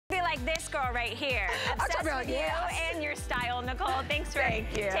with this girl right here. Obsessed with you and your style, Nicole. Thanks for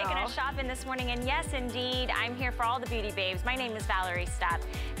taking us shopping this morning. And yes, indeed, I'm here for all the beauty babes. My name is Valerie Stepp.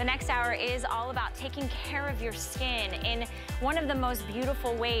 The next hour is all about taking care of your skin in one of the most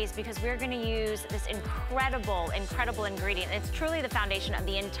beautiful ways, because we're going to use this incredible ingredient. It's truly the foundation of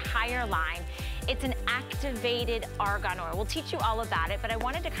the entire line. It's an activated argan oil. We'll teach you all about it, but I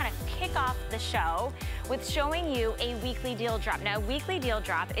wanted to kind of kick off the show with showing you a weekly deal drop. Now, a weekly deal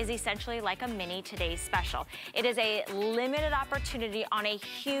drop is essentially like a mini Today's Special. It is a limited opportunity on a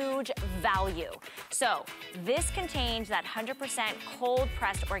huge value. So this contains that 100%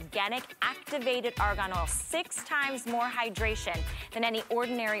 cold-pressed organic activated argan oil, 6 times more hydration than any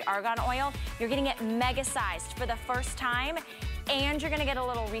ordinary argan oil. You're getting it mega-sized for the first time, and you're gonna get a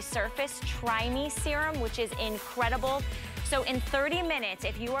little resurfaced Try Me serum, which is incredible. So in 30 minutes,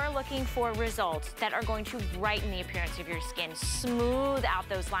 if you are looking for results that are going to brighten the appearance of your skin, smooth out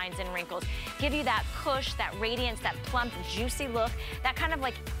those lines and wrinkles, give you that push, that radiance, that plump, juicy look, that kind of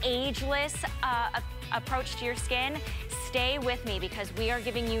like ageless approach to your skin, stay with me, because we are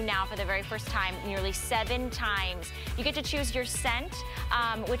giving you now for the very first time nearly 7 times. You get to choose your scent,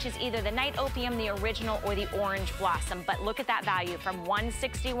 which is either the Night Opium, the original, or the Orange Blossom. But look at that value, from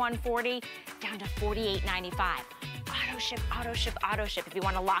 $161.40 down to $48.95. Auto ship, auto ship, auto ship if you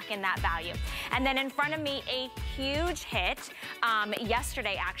want to lock in that value. And then in front of me, a huge hit.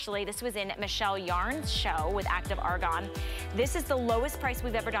 Yesterday, actually, this was in Michelle Yarn's show with Active Argan. This is the lowest price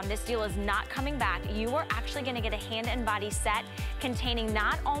we've ever done. This deal is not coming back. You are actually going to get a hand and body set containing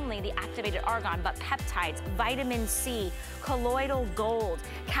not only the activated argan, but peptides, vitamin C, colloidal gold,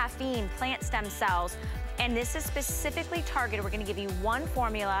 caffeine, plant stem cells. And this is specifically targeted. We're gonna give you one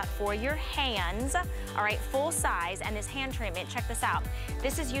formula for your hands, all right, full size. And this hand treatment, check this out.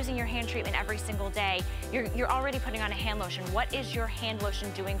 This is using your hand treatment every single day. You're already putting on a hand lotion. What is your hand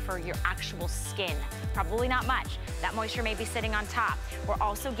lotion doing for your actual skin? Probably not much. That moisture may be sitting on top. We're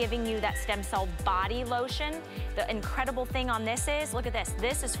also giving you that stem cell body lotion. The incredible thing on this is, look at this.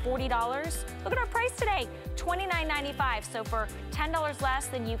 This is $40. Look at our price today, $29.95. So for $10 less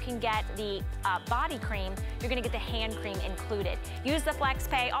than you can get the body cream, you're gonna get the hand cream included. Use the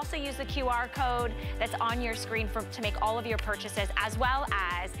FlexPay, also use the QR code that's on your screen to make all of your purchases, as well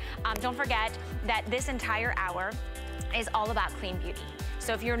as, don't forget that this entire hour is all about clean beauty.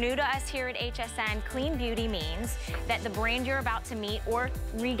 So if you're new to us here at HSN, clean beauty means that the brand you're about to meet or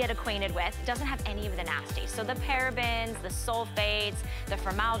re-get acquainted with doesn't have any of the nasty. So the parabens, the sulfates, the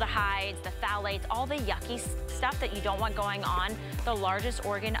formaldehydes, the phthalates, all the yucky stuff that you don't want going on the largest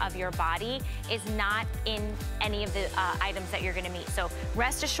organ of your body is not in any of the items that you're gonna meet. So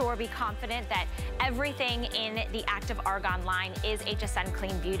rest assured, be confident that everything in the Active Argan line is HSN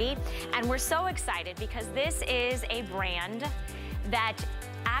Clean Beauty. And we're so excited because this is a brand that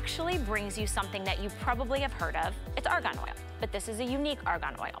actually brings you something that you probably have heard of. It's argan oil, but this is a unique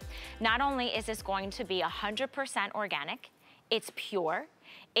argan oil. Not only is this going to be 100% organic, it's pure,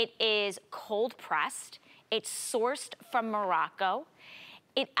 it is cold pressed, it's sourced from Morocco.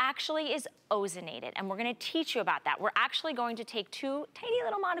 It actually is ozonated, and we're gonna teach you about that. We're actually going to take 2 tiny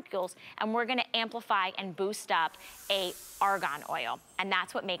little molecules and we're gonna amplify and boost up a argan oil, and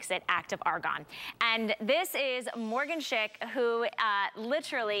that's what makes it Active Argan. And this is Morgan Schick, who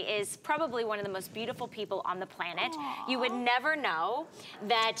literally is probably one of the most beautiful people on the planet. Aww. You would never know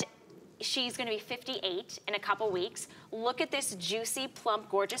that she's gonna be 58 in a couple weeks. Look at this juicy, plump,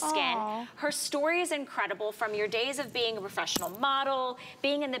 gorgeous skin. Aww. Her story is incredible, from your days of being a professional model,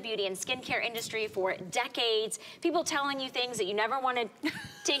 being in the beauty and skincare industry for decades, people telling you things that you never wanted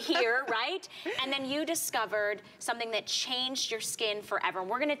to hear, right? And then you discovered something that changed your skin forever.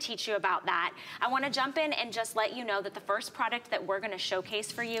 We're gonna teach you about that. I wanna jump in and just let you know that the first product that we're gonna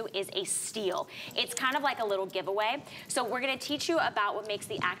showcase for you is a steal. It's kind of like a little giveaway. So we're gonna teach you about what makes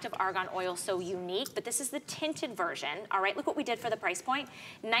the Active Argan oil so unique, but this is the tinted version. All right, look what we did for the price point,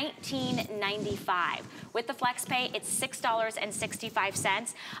 $19.95. With the FlexPay, it's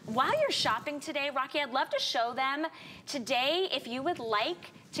 $6.65. While you're shopping today, Rocky, I'd love to show them today. If you would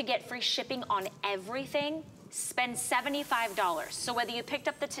like to get free shipping on everything, spend $75. So whether you picked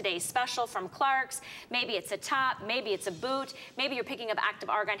up the Today's Special from Clark's, maybe it's a top, maybe it's a boot, maybe you're picking up Active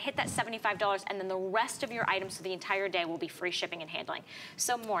Argan, hit that $75, and then the rest of your items for the entire day will be free shipping and handling.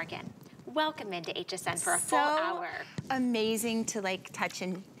 So Morgan, welcome into HSN for a full hour. Amazing to like touch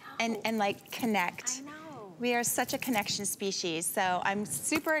and like connect. I know. We are such a connection species, so I'm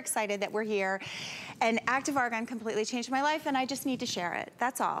super excited that we're here. And Active Argan completely changed my life, and I just need to share it.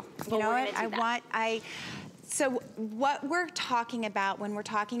 That's all. You know what? So what we're talking about when we're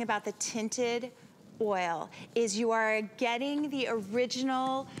talking about the tinted oil is you are getting the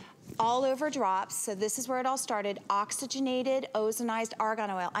original all over drops. So this is where it all started. Oxygenated, ozonized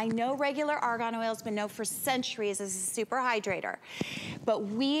argan oil. I know regular argan oil has been known for centuries as a super hydrator, but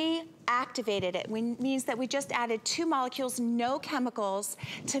we activated it. Means that we just added 2 molecules, no chemicals,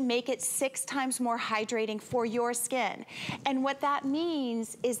 to make it 6 times more hydrating for your skin. And what that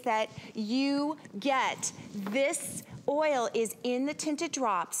means is that you get this oil is in the tinted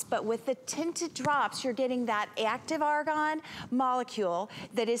drops, but with the tinted drops, you're getting that active argan molecule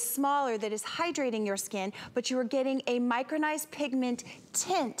that is smaller, that is hydrating your skin, but you're getting a micronized pigment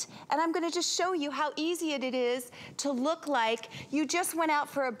tint. And I'm gonna just show you how easy it is to look like you just went out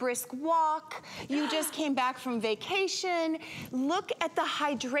for a brisk walk, you just came back from vacation. Look at the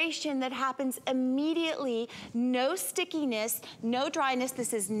hydration that happens immediately. No stickiness, no dryness.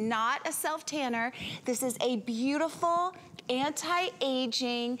 This is not a self-tanner. This is a beautiful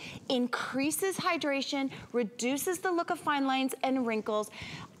anti-aging, increases hydration, reduces the look of fine lines and wrinkles,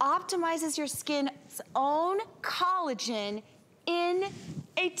 optimizes your skin's own collagen in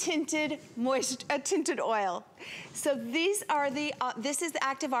a tinted oil. So these are the, this is the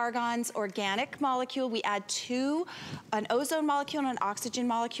active argan's organic molecule. We add 2, an ozone molecule and an oxygen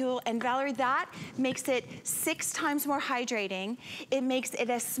molecule. And Valerie, that makes it 6 times more hydrating. It makes it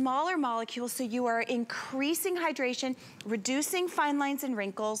a smaller molecule, so you are increasing hydration, reducing fine lines and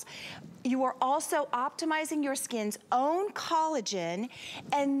wrinkles. You are also optimizing your skin's own collagen,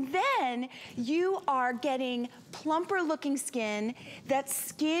 and then you are getting plumper looking skin. That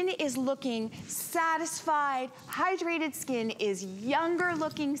skin is looking satisfied. Hydrated skin is younger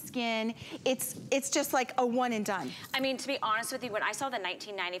looking skin. It's just like a one and done. I mean, to be honest with you, when I saw the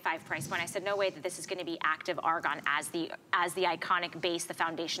 $19.95 price point, I said, no way that this is gonna be active argan as the iconic base, the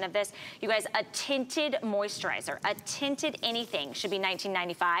foundation of this. You guys, a tinted moisturizer, a tinted anything should be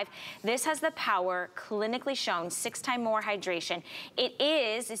 $19.95. This has the power, clinically shown, 6 times more hydration. It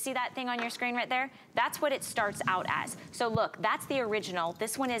is, you see that thing on your screen right there? That's what it starts out as. So look, that's the original.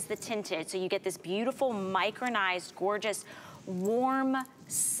 This one is the tinted. So you get this beautiful, micronized, gorgeous, warm,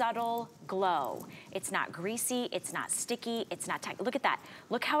 subtle glow. It's not greasy, it's not sticky, it's not tight. Look at that.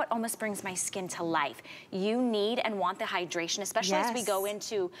 Look how it almost brings my skin to life. You need and want the hydration, especially as we go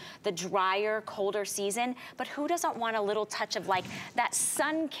into the drier, colder season. But who doesn't want a little touch of like that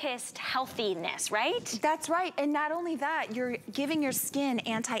sun-kissed healthiness, right? That's right. And not only that, you're giving your skin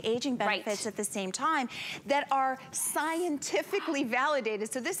anti-aging benefits at the same time that are scientifically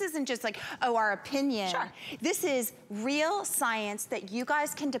validated. So this isn't just like, oh, our opinion. Sure. This is real science that you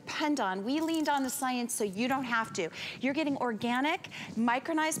guys can depend on. We leaned on the science so you don't have to. You're getting organic,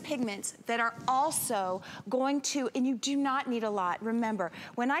 micronized pigments that are also going to, and you do not need a lot. Remember,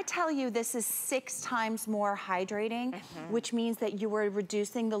 when I tell you this is 6 times more hydrating, which means that you are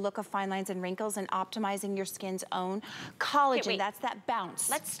reducing the look of fine lines and wrinkles and optimizing your skin's own collagen. That's that bounce.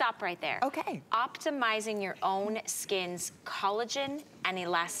 Let's stop right there. Okay. Optimizing your own skin's collagen and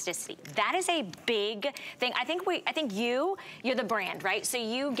elasticity. That is a big thing. I think you're the brand, right? So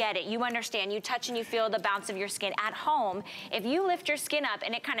you get it, you understand, you touch and you feel the bounce of your skin. At home, if you lift your skin up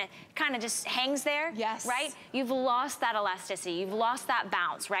and it kind of just hangs there, right? You've lost that elasticity, you've lost that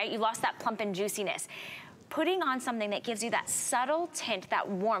bounce, right? You've lost that plump and juiciness. Putting on something that gives you that subtle tint, that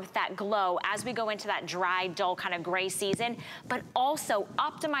warmth, that glow as we go into that dry, dull, kind of gray season, but also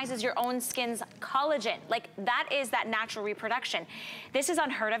optimizes your own skin's collagen. Like, that is that natural reproduction. This is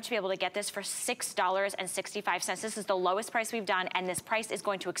unheard of to be able to get this for $6.65. This is the lowest price we've done, and this price is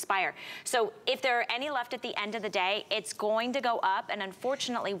going to expire. So if there are any left at the end of the day, it's going to go up, and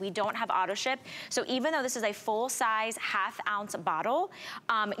unfortunately, we don't have auto ship. So even though this is a full-size half-ounce bottle,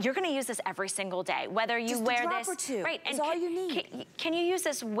 you're gonna use this every single day, whether you wear this, or 2. right? And all you need. Can you use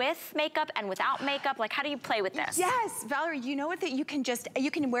this with makeup and without makeup? Like, how do you play with this? Yes, Valerie, you know what, that you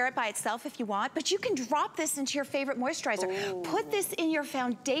can wear it by itself if you want, but you can drop this into your favorite moisturizer. Ooh. Put this in your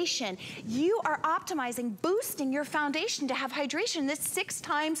foundation. You are optimizing, boosting your foundation to have hydration that's 6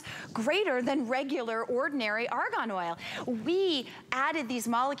 times greater than regular, ordinary argan oil. We added these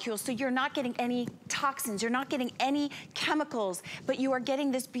molecules so you're not getting any toxins, you're not getting any chemicals, but you are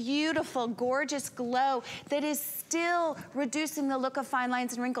getting this beautiful, gorgeous glow that is still reducing the look of fine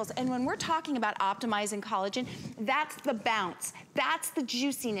lines and wrinkles. And when we're talking about optimizing collagen, that's the bounce, that's the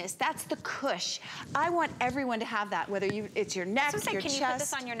juiciness, that's the cush. I want everyone to have that, whether it's your neck, your chest. Can you put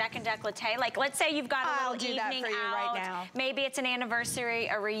this on your neck and décolleté? Like, let's say you've got a little evening out. Right now. Maybe it's an anniversary,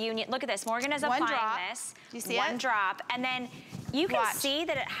 a reunion. Look at this. Morgan is applying this. Do you see it? One drop. And then You can see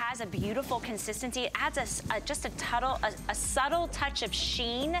that it has a beautiful consistency. It adds just a subtle touch of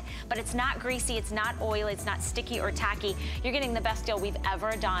sheen, but it's not greasy, it's not oily, it's not sticky or tacky. You're getting the best deal we've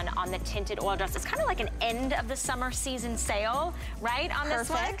ever done on the tinted oil dress. It's kind of like an end of the summer season sale, right, on this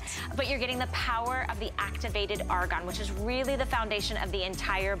one? But you're getting the power of the activated argan, which is really the foundation of the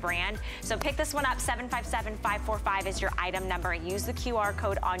entire brand. So pick this one up, 757545 is your item number. Use the QR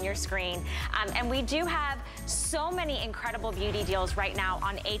code on your screen. And we do have so many incredible beauty deals right now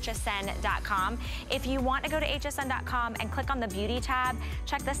on hsn.com. If you want to go to hsn.com and click on the beauty tab,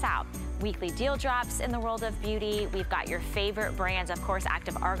 check this out. Weekly deal drops in the world of beauty. We've got your favorite brands. Of course,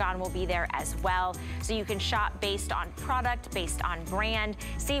 Active Argan will be there as well. So you can shop based on product, based on brand,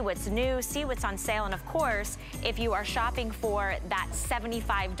 see what's new, see what's on sale. And of course, if you are shopping for that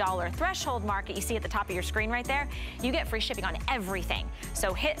 $75 threshold mark that you see at the top of your screen right there, you get free shipping on everything.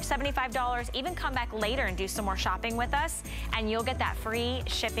 So hit $75, even come back later and do some more shopping with us, and you'll get that free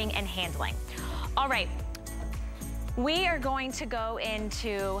shipping and handling. All right. We are going to go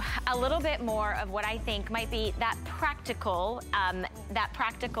into a little bit more of what I think might be that practical,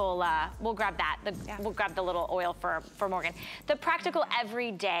 we'll grab that, we'll grab the little oil for Morgan. The practical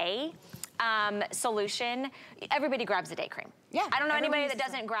everyday solution. Everybody grabs a day cream. Yeah. I don't know anybody that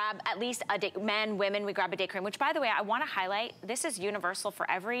doesn't grab at least a day, men, women, we grab a day cream, which by the way, I wanna highlight, this is universal for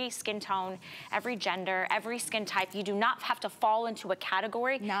every skin tone, every gender, every skin type. You do not have to fall into a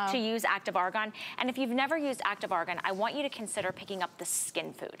category to use Active Argan. And if you've never used Active Argan, I want you to consider picking up the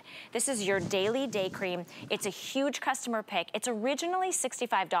Skin Food. This is your daily day cream. It's a huge customer pick. It's originally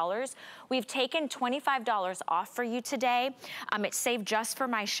 $65. We've taken $25 off for you today. It's saved just for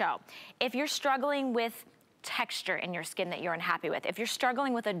my show. If you're struggling with texture in your skin that you're unhappy with, if you're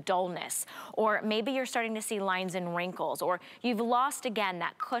struggling with a dullness, or maybe you're starting to see lines and wrinkles, or you've lost again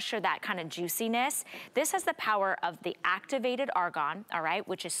that cush or that kind of juiciness, this has the power of the activated argan, all right,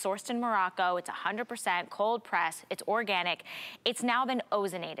 which is sourced in Morocco. It's 100% cold press, it's organic, it's now been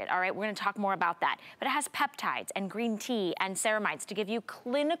ozonated, all right, we're gonna talk more about that, but it has peptides and green tea and ceramides to give you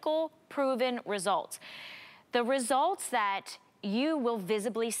clinical proven results. The results that you will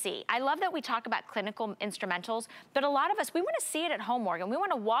visibly see. I love that we talk about clinical instrumentals, but a lot of us, we wanna see it at home, Morgan. We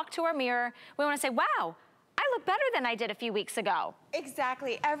wanna walk to our mirror, we wanna say, wow, I look better than I did a few weeks ago.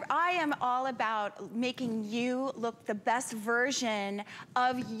 Exactly. I am all about making you look the best version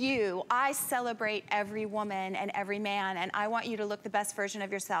of you. I celebrate every woman and every man, and I want you to look the best version of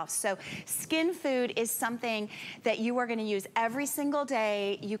yourself. So Skin Food is something that you are gonna use every single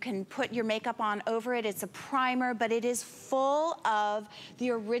day. You can put your makeup on over it. It's a primer, but it is full of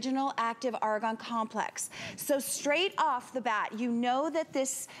the original Active Argan complex. So straight off the bat, you know that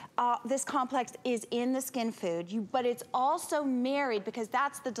this complex is in the Skin Food, but it's also married, because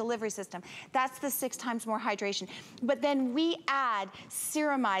that's the delivery system. That's the 6 times more hydration. But then we add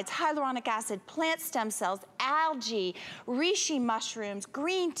ceramides, hyaluronic acid, plant stem cells, algae, reishi mushrooms,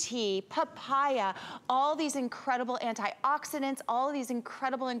 green tea, papaya, all these incredible antioxidants, all of these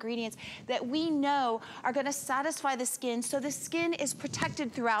incredible ingredients that we know are gonna satisfy the skin, so the skin is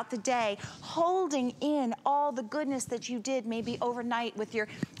protected throughout the day, holding in all the goodness that you did maybe overnight with your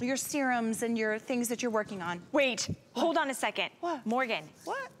serums and your things that you're working on. Wait, hold on a second. What? Morgan.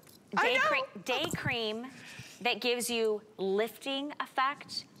 What? Day cream that gives you lifting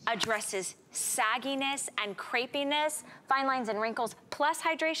effect, addresses sagginess and crepiness, fine lines and wrinkles, plus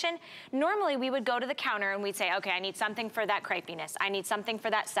hydration. Normally we would go to the counter and we'd say, okay, I need something for that crepiness. I need something for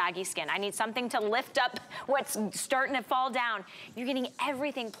that saggy skin. I need something to lift up what's starting to fall down. You're getting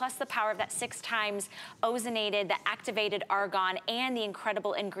everything plus the power of that 6 times ozonated, the activated argan, and the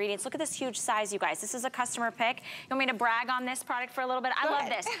incredible ingredients. Look at this huge size, you guys. This is a customer pick. You want me to brag on this product for a little bit? I love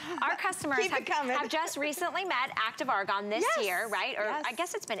this. Our customers have just recently met Active Argan this year, right? Or I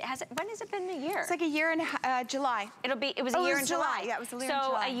guess it's been, when has it been a year? It's like a year in July. It was a year in July. Yeah, it was a year in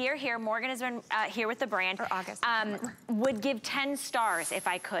July. So a year here. Morgan has been here with the brand. Or August. Would give 10 stars if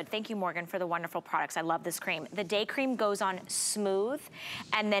I could. Thank you, Morgan, for the wonderful products. I love this cream. The day cream goes on smooth,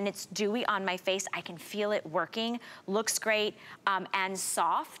 and then it's dewy on my face. I can feel it working. Looks great, and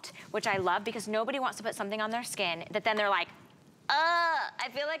soft, which I love, because nobody wants to put something on their skin that then they're like, I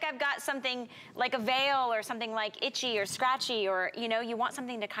feel like I've got something like a veil or something like itchy or scratchy, or, you know, you want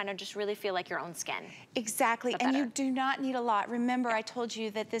something to kind of just really feel like your own skin. Exactly, and you do not need a lot. Remember, I told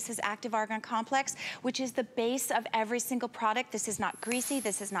you that this is Active Argan Complex, which is the base of every single product. This is not greasy,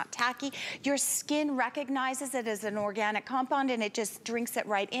 this is not tacky. Your skin recognizes it as an organic compound and it just drinks it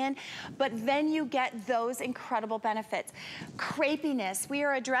right in. But then you get those incredible benefits. Crepiness, we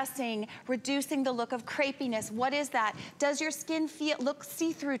are addressing reducing the look of crepiness. What is that? Does your skin skin look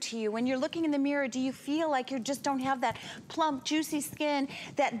see-through to you? When you're looking in the mirror, do you feel like you just don't have that plump, juicy skin,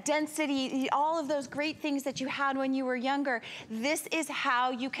 that density, all of those great things that you had when you were younger? This is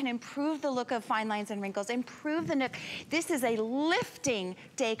how you can improve the look of fine lines and wrinkles, improve the look. This is a lifting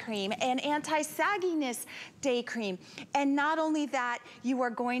day cream, an anti-sagginess day cream. And not only that, you are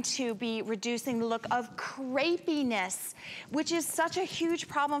going to be reducing the look of crepiness, which is such a huge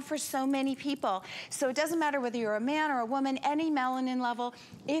problem for so many people. So it doesn't matter whether you're a man or a woman, any melanin level,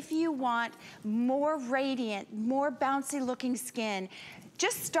 if you want more radiant, more bouncy looking skin,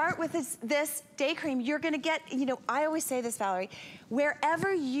 just start with this day cream. You're gonna get, you know, I always say this, Valerie,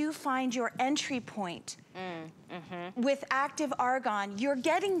 wherever you find your entry point, with active argan, you're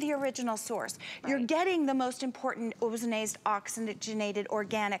getting the original source. Right. You're getting the most important ozonized, oxygenated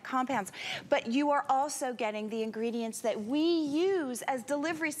organic compounds, but you are also getting the ingredients that we use as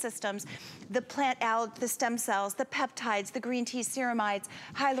delivery systems, the plant algae, the stem cells, the peptides, the green tea ceramides,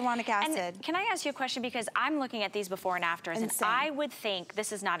 hyaluronic acid. And can I ask you a question? Because I'm looking at these before and afters, and I would think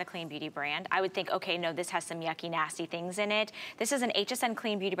this is not a clean beauty brand. I would think, okay, no, this has some yucky, nasty things in it. This is an HSN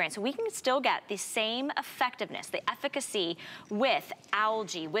clean beauty brand. So we can still get the same effectiveness, the efficacy with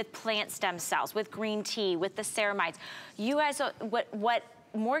algae, with plant stem cells, with green tea, with the ceramides. You guys, what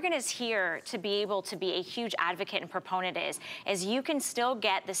Morgan is here to be able to be a huge advocate and proponent is you can still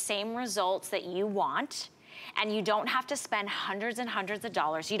get the same results that you want, and you don't have to spend hundreds and hundreds of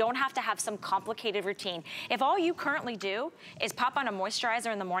dollars. You don't have to have some complicated routine. If all you currently do is pop on a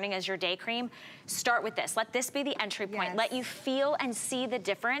moisturizer in the morning as your day cream, start with this. Let this be the entry point. Yes. Let you feel and see the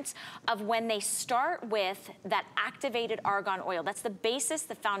difference of when they start with that activated argan oil. That's the basis,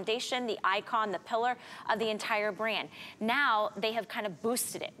 the foundation, the icon, the pillar of the entire brand. Now they have kind of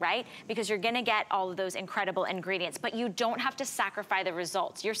boosted it, right? Because you're gonna get all of those incredible ingredients, but you don't have to sacrifice the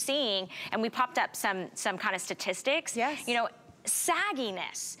results. You're seeing, and we popped up some kind of statistics. Yes. You know,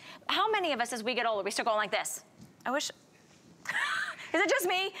 sagginess. How many of us as we get older, we start going like this? I wish, is it just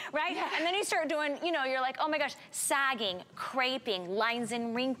me, right? Yeah. And then you start doing, you know, you're like, oh my gosh, sagging, creping, lines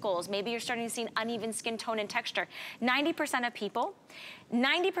and wrinkles. Maybe you're starting to see uneven skin tone and texture. 90% of people,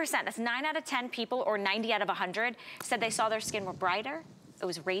 90%, that's 9 out of 10 people, or 90 out of 100, said they saw their skin were brighter, it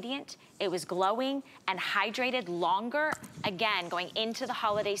was radiant, it was glowing and hydrated longer. Again, going into the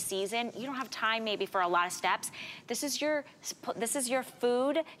holiday season, you don't have time maybe for a lot of steps. This is your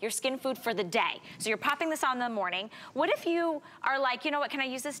food, your skin food for the day. So you're popping this on in the morning. What if you are like, you know what, can I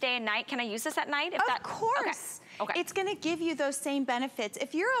use this day and night? Can I use this at night? Of course. Okay. It's gonna give you those same benefits.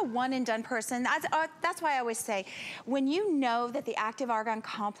 If you're a one and done person, that's why I always say, when you know that the active argan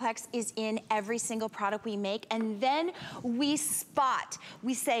complex is in every single product we make, and then we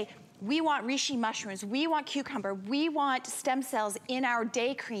say, we want reishi mushrooms, we want cucumber, we want stem cells in our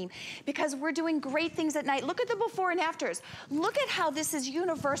day cream, because we're doing great things at night. Look at the before and afters. Look at how this is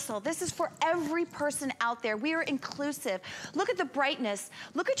universal. This is for every person out there. We are inclusive. Look at the brightness.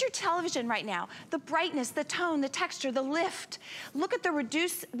 Look at your television right now. The brightness, the tone, the texture, the lift. Look at the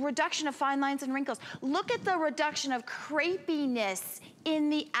reduction of fine lines and wrinkles. Look at the reduction of crepiness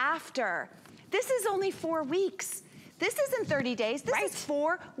in the after. This is only 4 weeks. This isn't 30 days, this is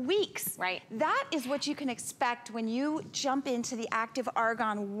 4 weeks. Right. That is what you can expect when you jump into the active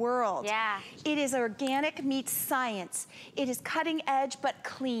argan world. Yeah. It is organic meets science. It is cutting edge but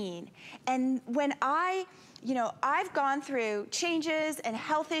clean. And when I've gone through changes and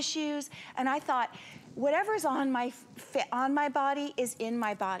health issues, and I thought, whatever's on my body is in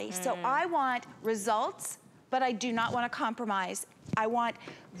my body. So I want results, but I do not want to compromise. I want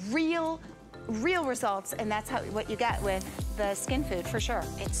real results, and that's what you get with the skin food, for sure.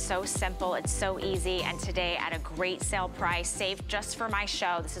 It's so simple, it's so easy, and today at a great sale price, saved just for my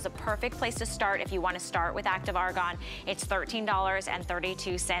show. This is a perfect place to start if you want to start with active argan. It's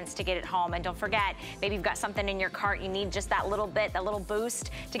 $13.32 to get it home, and don't forget, maybe you've got something in your cart, you need just that little bit, that little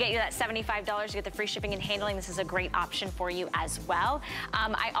boost to get you that $75 to get the free shipping and handling. This is a great option for you as well.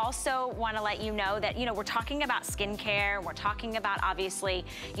 I also want to let you know that, we're talking about skincare, we're talking about, obviously,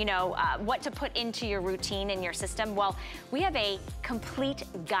 what to put into your routine and your system. Well, we have a complete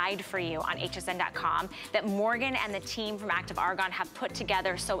guide for you on hsn.com that Morgan and the team from Active Argan have put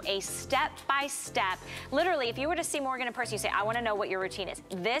together. So a step-by-step, literally, if you were to see Morgan in person, you say, I want to know what your routine is.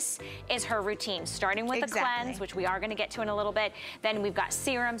 This is her routine, starting with the cleanse, which we are going to get to in a little bit. Then we've got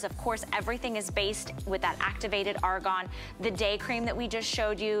serums. Of course, everything is based with that activated argan. The day cream that we just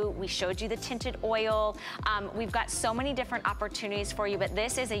showed you, we showed you the tinted oil. We've got so many different opportunities for you, but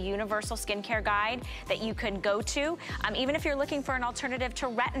this is a universal skin skincare guide that you can go to, even if you're looking for an alternative to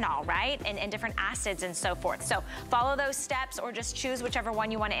retinol, right? And different acids and so forth. So follow those steps or just choose whichever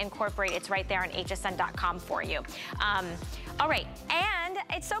one you want to incorporate. It's right there on hsn.com for you. All right, and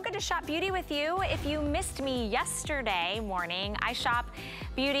it's so good to shop beauty with you. If you missed me yesterday morning, I shop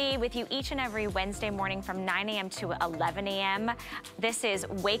beauty with you each and every Wednesday morning from 9 a.m. to 11 a.m. This is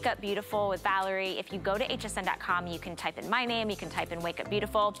Wake Up Beautiful with Valerie. If you go to hsn.com, you can type in my name, you can type in Wake Up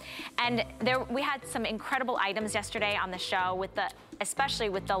Beautiful. And we had some incredible items yesterday on the show with especially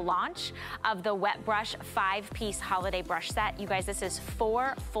with the launch of the Wet Brush 5-piece holiday brush set. You guys, this is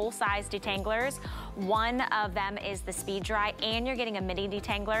 4 full-size detanglers. One of them is the Speed Dry, and you're getting a mini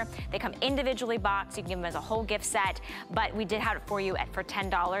detangler. They come individually boxed. You can give them as a whole gift set, but we did have it for you for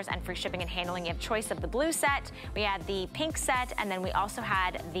 $10 and free shipping and handling. You have choice of the blue set, we had the pink set, and then we also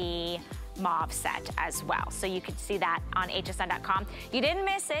had the mauve set as well. So you can see that on hsn.com. You didn't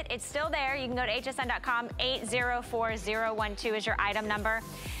miss it. It's still there. You can go to hsn.com. 804012 is your item number.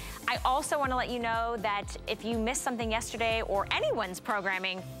 I also want to let you know that if you missed something yesterday, or anyone's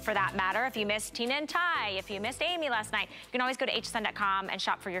programming for that matter, if you missed Tina and Ty, if you missed Amy last night, you can always go to hsn.com and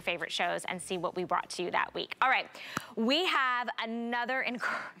shop for your favorite shows and see what we brought to you that week. All right, we have another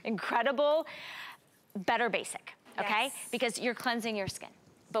incredible Better Basic, okay? Yes. Because you're cleansing your skin.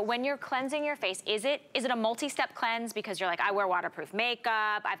 But when you're cleansing your face, is it a multi-step cleanse because you're like, I wear waterproof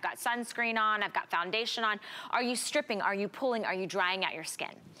makeup, I've got sunscreen on, I've got foundation on? Are you stripping? Are you pulling? Are you drying out your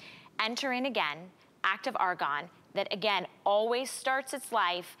skin? Enter in again, Active Argan, that again, always starts its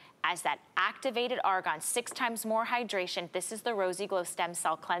life as that activated argan, 6 times more hydration. This is the Rosy Glow Stem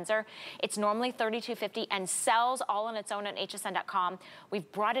Cell Cleanser. It's normally $32.50 and sells all on its own on hsn.com.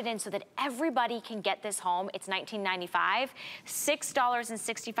 We've brought it in so that everybody can get this home. It's $19.95,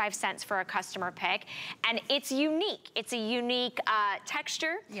 $6.65 for a customer pick. And it's unique. It's a unique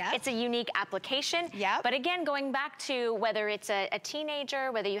texture. Yep. It's a unique application. Yep. But again, going back to whether it's a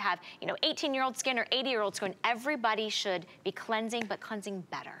teenager, whether you have 18-year-old skin or 80-year-old skin, everybody should be cleansing, but cleansing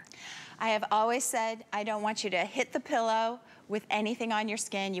better. I have always said, I don't want you to hit the pillow with anything on your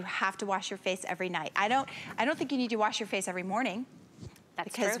skin. You have to wash your face every night. I don't think you need to wash your face every morning.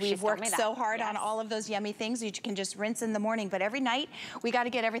 That's because true. We've worked so hard on all of those yummy things. You can just rinse in the morning, but every night we got to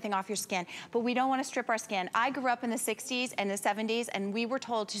get everything off your skin. But we don't want to strip our skin. I grew up in the 60s and the 70s, and we were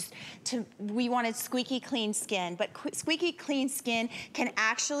told we wanted squeaky clean skin. But squeaky clean skin can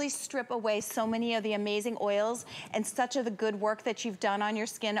actually strip away so many of the amazing oils and such of the good work that you've done on your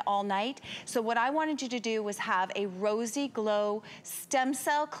skin all night. So what I wanted you to do was have a Rosy Glow Stem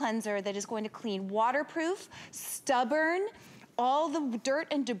Cell Cleanser that is going to clean waterproof, stubborn, all the dirt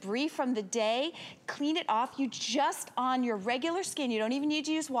and debris from the day, clean it off. You just, on your regular skin, you don't even need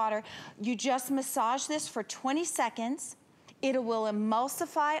to use water, you just massage this for 20 seconds. It will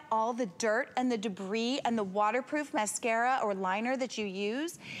emulsify all the dirt and the debris and the waterproof mascara or liner that you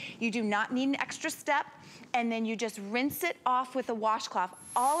use. You do not need an extra step. And then you just rinse it off with a washcloth.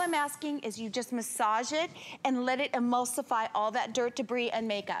 All I'm asking is you just massage it and let it emulsify all that dirt, debris, and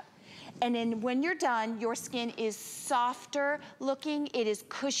makeup. And then when you're done, your skin is softer looking, it is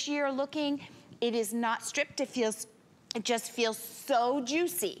cushier looking, it is not stripped, it just feels so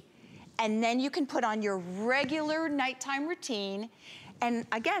juicy. And then you can put on your regular nighttime routine. And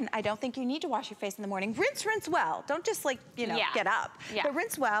again, I don't think you need to wash your face in the morning. Rinse well. Don't just get up. Yeah. But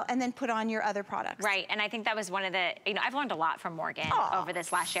rinse well and then put on your other products. Right, and I think that was one of the, I've learned a lot from Morgan over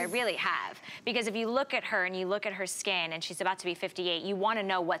this last year. I really have. Because if you look at her and you look at her skin and she's about to be 58, you want to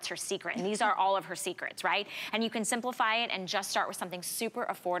know what's her secret. And these are all of her secrets, right? And you can simplify it and just start with something super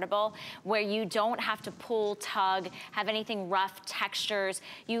affordable where you don't have to pull, tug, have anything rough textures.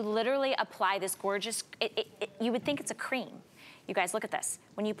 You literally apply this gorgeous, you would think it's a cream. You guys, look at this.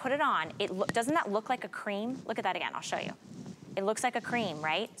 When you put it on, doesn't that look like a cream? Look at that again, I'll show you. It looks like a cream,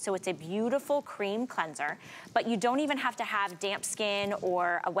 right? So it's a beautiful cream cleanser, but you don't even have to have damp skin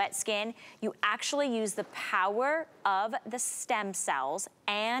or a wet skin. You actually use the power of the stem cells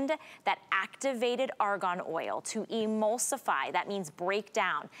and that activated argan oil to emulsify. That means break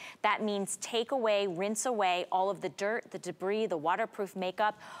down. That means take away, rinse away all of the dirt, the debris, the waterproof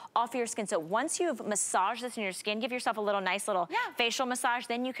makeup off your skin. So once you've massaged this in your skin, give yourself a nice little facial massage,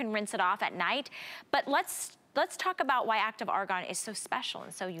 then you can rinse it off at night. But let's talk about why Active Argan is so special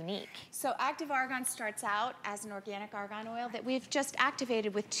and so unique. So Active Argan starts out as an organic argan oil that we've just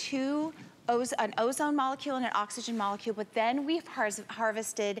activated with an ozone molecule and an oxygen molecule, but then we've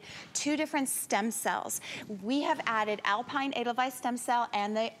harvested 2 different stem cells. We have added Alpine Edelweiss stem cell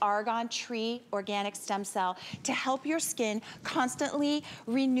and the Argan Tree organic stem cell to help your skin constantly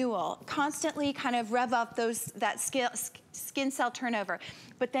renewal, constantly kind of rev up that skin cell turnover.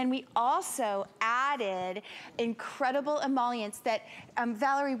 But then we also added incredible emollients that,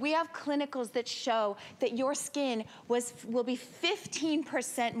 Valerie, we have clinicals that show that your skin will be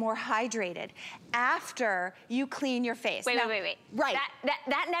 15% more hydrated after you clean your face. Wait. Right.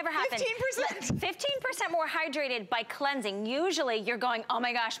 That never happens. 15%. 15% more hydrated by cleansing. Usually you're going, oh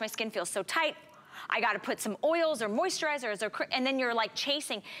my gosh, my skin feels so tight. I gotta put some oils or moisturizers, and then you're like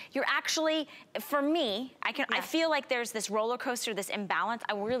chasing. You're actually, for me, I feel like there's this roller coaster, this imbalance.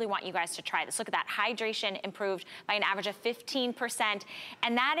 I really want you guys to try this. Look at that, hydration improved by an average of 15%,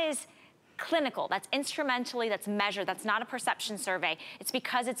 and that is clinical, that's instrumentally, that's measured, that's not a perception survey. It's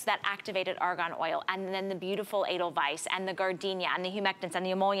because it's that activated argan oil and then the beautiful edelweiss and the gardenia and the humectants and the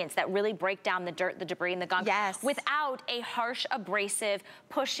emollients that really break down the dirt, the debris, and the gunk without a harsh, abrasive,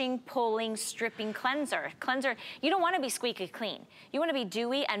 pushing, pulling, stripping cleanser. You don't want to be squeaky clean. You want to be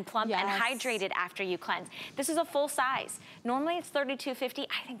dewy and plump and hydrated after you cleanse. This is a full size. Normally it's $32.50.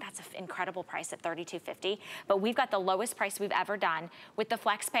 I think that's an incredible price at $32.50, but we've got the lowest price we've ever done with the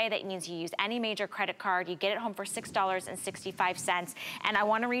FlexPay. That means you use any major credit card. You get it home for $6.65. And I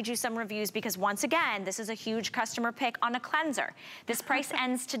want to read you some reviews because once again, this is a huge customer pick on a cleanser. This price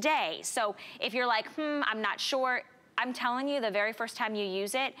ends today. So if you're like, I'm not sure, I'm telling you, the very first time you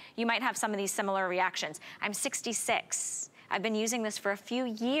use it, you might have some of these similar reactions. I'm 66. I've been using this for a few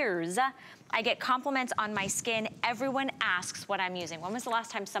years. I get compliments on my skin. Everyone asks what I'm using. When was the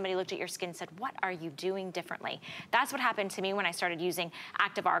last time somebody looked at your skin and said, what are you doing differently? That's what happened to me when I started using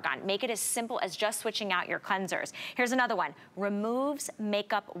Active Argan. Make it as simple as just switching out your cleansers. Here's another one. Removes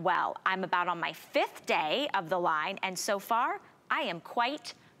makeup well. I'm about on my 5th day of the line, and so far, I am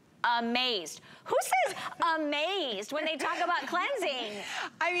quite amazed. Who says amazed when they talk about cleansing?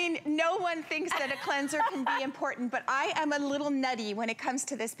 I mean, no one thinks that a cleanser can be important, but I am a little nutty when it comes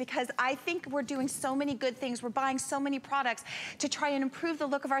to this because I think we're doing so many good things. We're buying so many products to try and improve the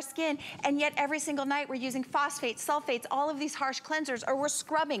look of our skin, and yet every single night we're using phosphates, sulfates, all of these harsh cleansers, or we're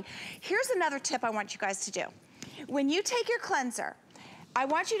scrubbing. Here's another tip I want you guys to do. When you take your cleanser, I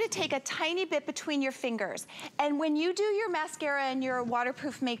want you to take a tiny bit between your fingers. And when you do your mascara and your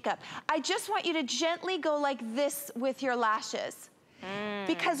waterproof makeup, I just want you to gently go like this with your lashes.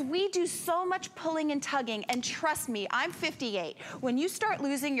 Because we do so much pulling and tugging, and trust me, I'm 58. When you start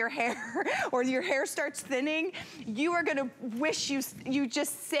losing your hair or your hair starts thinning, you are gonna wish you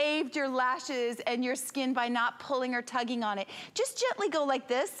just saved your lashes and your skin by not pulling or tugging on it. Just gently go like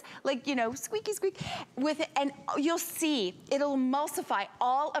this, like, you know, squeaky squeak with it, and you'll see it'll emulsify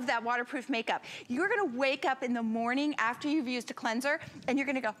all of that waterproof makeup. You're gonna wake up in the morning after you've used a cleanser, and you're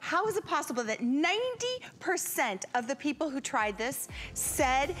gonna go, how is it possible that 90% of the people who tried this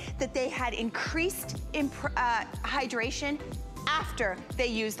said that they had increased hydration after they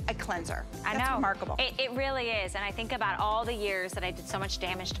used a cleanser? I know. That's remarkable. It really is. And I think about all the years that I did so much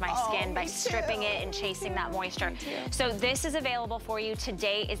damage to my skin by stripping it and chasing that moisture. So this is available for you.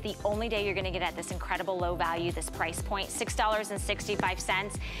 Today is the only day you're gonna get at this incredible low value, this price point,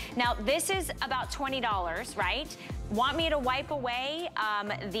 $6.65. Now this is about $20, right? Want me to wipe away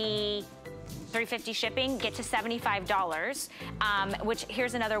the $350 shipping, get to $75, which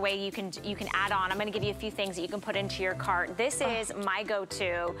here's another way you can add on. I'm gonna give you a few things that you can put into your cart. This is my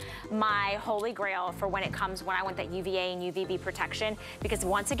go-to, my holy grail for when I want that UVA and UVB protection, because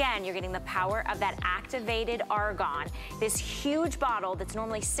once again, you're getting the power of that activated argan. This huge bottle that's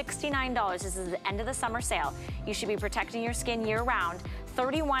normally $69, this is the end of the summer sale. You should be protecting your skin year round.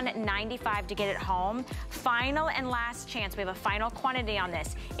 $31.95 to get it home. Final and last chance. We have a final quantity on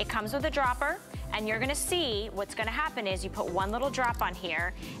this. It comes with a dropper, and you're gonna see what's gonna happen is you put one little drop on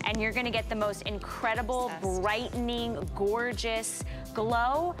here, and you're gonna get the most incredible, brightening, gorgeous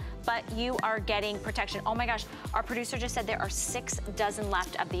glow, but you are getting protection. Oh my gosh, our producer just said there are 6 dozen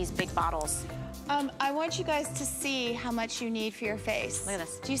left of these big bottles. I want you guys to see how much you need for your face. Look at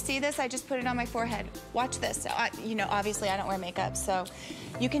this. Do you see this? I just put it on my forehead. Watch this. You know, obviously I don't wear makeup, so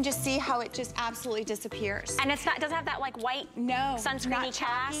you can just see how it just absolutely disappears. And it doesn't have that like white sunscreeny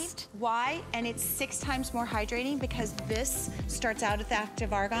cast. Why? And it's 6 times more hydrating because this starts out with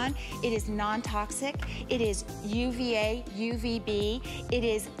Active Argan. It is non-toxic. It is UVA, UVB. It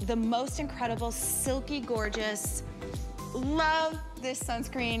is the most incredible, silky, gorgeous. Love this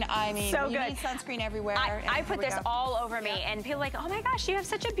sunscreen. I mean, so you need sunscreen everywhere. I put this all over me, and people are like, oh my gosh, you have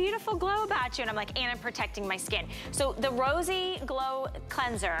such a beautiful glow about you. And I'm like, and I'm protecting my skin. So the Rosy Glow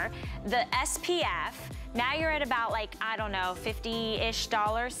Cleanser, the SPF, Now you're at about like, I don't know, $50-ish,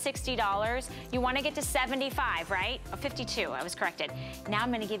 $60. You wanna get to 75, right? Oh, 52, I was corrected. Now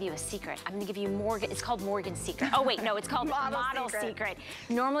I'm gonna give you a secret. I'm gonna give you Morgan, it's called Morgan's Secret. Oh wait, no, it's called Model Secret.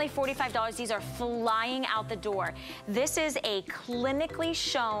 Normally $45, these are flying out the door. This is a clinically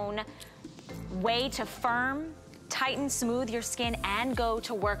shown way to firm, tighten, smooth your skin, and go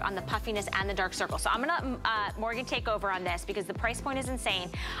to work on the puffiness and the dark circles. So I'm gonna, Morgan, take over on this because the price point is insane.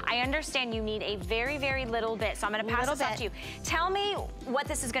 I understand you need a very, very little bit, so I'm gonna pass this off to you. Tell me what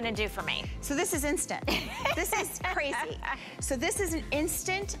this is gonna do for me. So this is instant. This is crazy. So this is an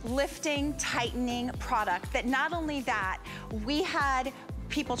instant lifting, tightening product that not only that, we had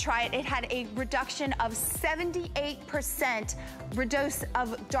people try it. It had a reduction of 78% reduce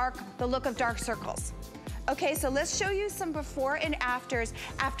of the look of dark circles. Okay, so let's show you some before and afters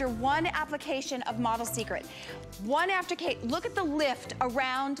after one application of Model Secret. Look at the lift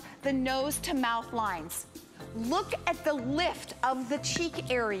around the nose to mouth lines. Look at the lift of the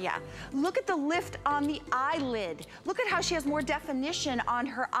cheek area. Look at the lift on the eyelid. Look at how she has more definition on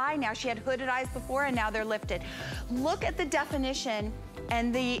her eye now. She had hooded eyes before and now they're lifted. Look at the definition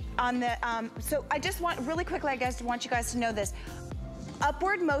and so I just want, really quickly, I want you guys to know this.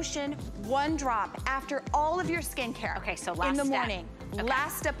 Upward motion, one drop after all of your skincare. Okay, so last in the step. Morning. Okay.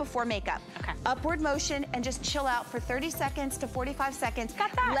 Last step before makeup. Okay. Upward motion and just chill out for 30 seconds to 45 seconds.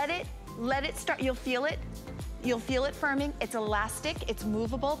 Got that. Let it start. You'll feel it. You'll feel it firming. It's elastic. It's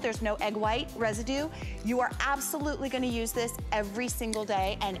movable. There's no egg white residue. You are absolutely going to use this every single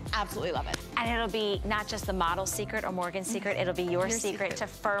day and absolutely love it. And it'll be not just the Model Secret or Morgan's Secret, it'll be your secret to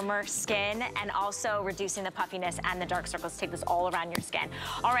firmer skin and also reducing the puffiness and the dark circles. Take this all around your skin.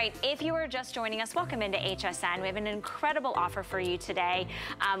 All right, if you are just joining us, welcome into HSN. We have an incredible offer for you today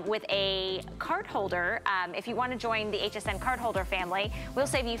with a card holder. If you want to join the HSN card holder family, we'll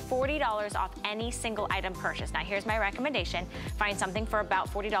save you $40 off any single item purchase. Now here's my recommendation. Find something for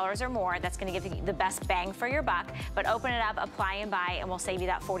about $40 or more that's gonna give you the best bang for your buck, but open it up, apply and buy, and we'll save you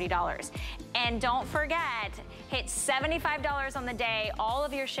that $40. And don't forget, hit $75 on the day. All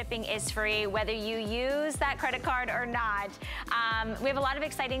of your shipping is free, whether you use that credit card or not. We have a lot of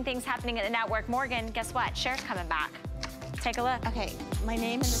exciting things happening at the network. Morgan, guess what? Cher's coming back. Take a look. Okay, my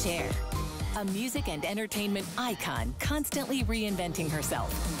name is Cher, a music and entertainment icon constantly reinventing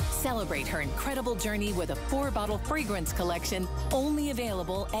herself. Celebrate her incredible journey with a 4-bottle fragrance collection only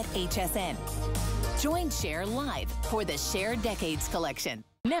available at HSN. Join Cher live for the Cher Decades collection.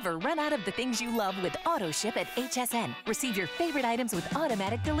 Never run out of the things you love with AutoShip at HSN. Receive your favorite items with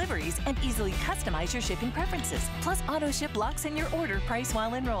automatic deliveries and easily customize your shipping preferences. Plus, AutoShip locks in your order price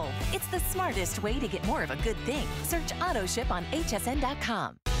while enrolled. It's the smartest way to get more of a good thing. Search AutoShip on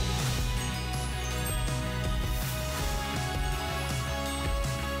hsn.com.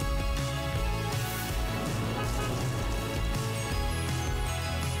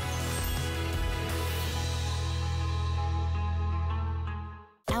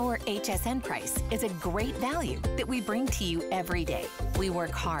 Our HSN price is a great value that we bring to you every day. We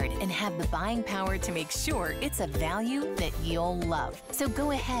work hard and have the buying power to make sure it's a value that you'll love. So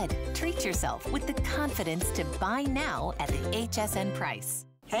go ahead, treat yourself with the confidence to buy now at the HSN price.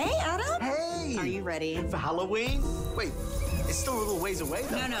 Hey, Adam. Hey! Are you ready? For Halloween? Wait, it's still a little ways away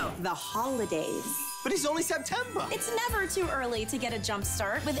though. No, the holidays. But it's only September. It's never too early to get a jump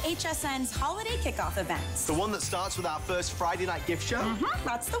start with HSN's holiday kickoff events. The one that starts with our first Friday night gift show?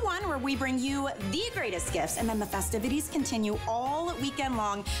 That's the one where we bring you the greatest gifts, and then the festivities continue all weekend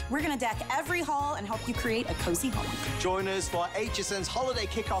long. We're gonna deck every hall and help you create a cozy home. Join us for HSN's holiday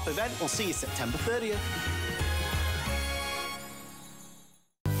kickoff event. We'll see you September 30th.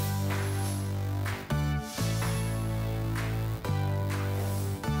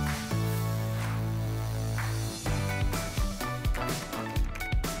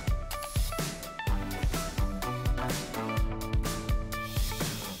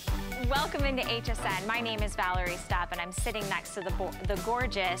 Welcome into HSN. My name is Valerie Stapp, and I'm sitting next to the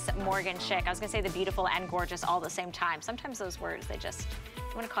gorgeous Morgan Schick. I was gonna say the beautiful and gorgeous all at the same time. Sometimes those words, I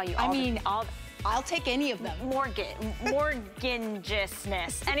want to call you all. I'll take any of them.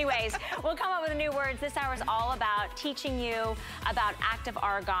 Morganjousness. Anyways, we'll come up with new words. This hour is all about teaching you about Active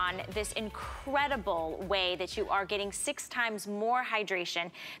Argan, this incredible way that you are getting 6 times more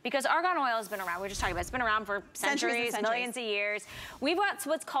hydration, because argan oil has been around. We were just talking about it. It's been around for centuries, millions of years. We've got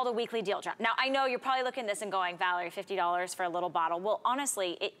what's called a weekly deal drop. Now, I know you're probably looking at this and going, Valerie, $50 for a little bottle. Well,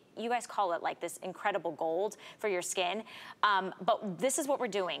 honestly, you guys call it like this incredible gold for your skin. But this is what we're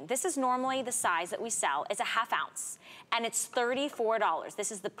doing. This is normally the size that we sell. It's a ½ ounce and it's $34.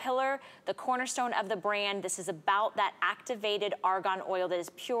 This is the pillar, the cornerstone of the brand. This is about that activated argan oil that is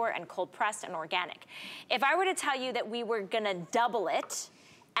pure and cold pressed and organic. If I were to tell you that we were gonna double it,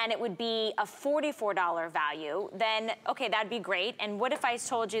 and it would be a $44 value, then okay, that'd be great. And what if I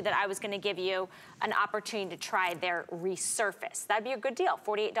told you that I was gonna give you an opportunity to try their resurface? That'd be a good deal,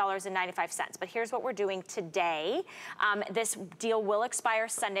 $48.95. But here's what we're doing today. This deal will expire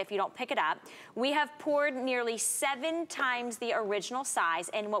Sunday if you don't pick it up. We have poured nearly 7 times the original size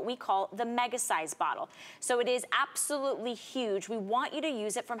in what we call the mega size bottle. So it is absolutely huge. We want you to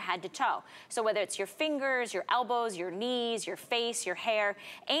use it from head to toe. So whether it's your fingers, your elbows, your knees, your face, your hair.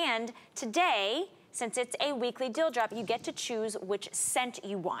 And today, since it's a weekly deal drop, you get to choose which scent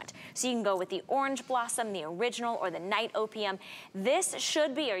you want. So you can go with the orange blossom, the original, or the night opium. This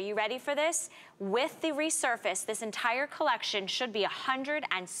should be, are you ready for this? With the resurface, this entire collection should be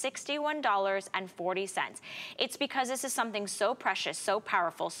 $161.40. It's because this is something so precious, so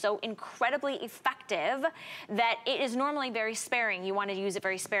powerful, so incredibly effective that it is normally very sparing. You want to use it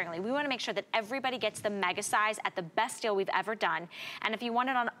very sparingly. We want to make sure that everybody gets the mega size at the best deal we've ever done. And if you want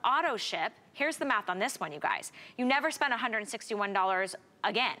it on auto ship, here's the math on this one, you guys. You never spend $161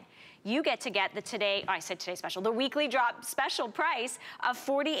 again. You get to get the today, oh, I said today special, the weekly drop special price of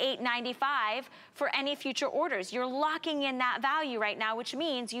 $48.95 for any future orders. You're locking in that value right now, which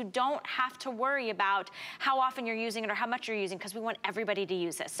means you don't have to worry about how often you're using it or how much you're using, because we want everybody to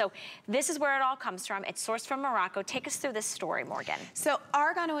use this. So this is where it all comes from. It's sourced from Morocco. Take us through this story, Morgan. So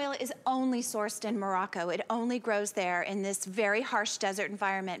argan oil is only sourced in Morocco. It only grows there in this very harsh desert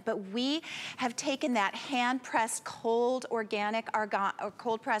environment. But we have taken that hand-pressed, cold, organic argan, or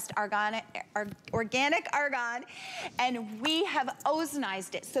cold-pressed organic argan, and we have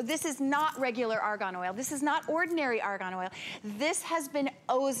ozonized it. So this is not regular argan oil. This is not ordinary argan oil. This has been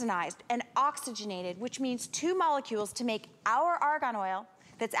ozonized and oxygenated, which means 2 molecules to make our argan oil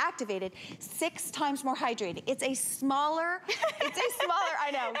that's activated 6 times more hydrated. It's a smaller, I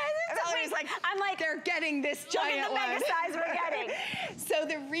know. I'm like, they're getting this giant one. Look at the mega size we're getting. So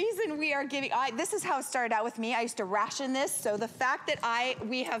the reason we are giving, this is how it started out with me. I used to ration this. So the fact that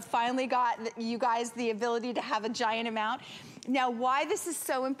we have finally got you guys the ability to have a giant amount. Now, why this is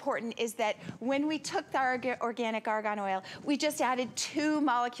so important is that when we took the organic argan oil, we just added 2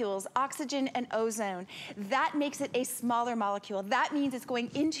 molecules, oxygen and ozone. That makes it a smaller molecule. That means it's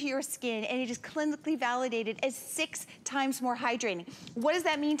going into your skin, and it is clinically validated as 6 times more hydrating. What does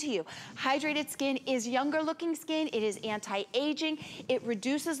that mean to you? Hydrated skin is younger looking skin. It is anti-aging. It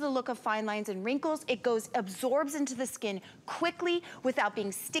reduces the look of fine lines and wrinkles. It absorbs into the skin quickly without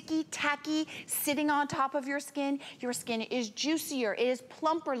being sticky, tacky, sitting on top of your skin. Your skin is juicier, it is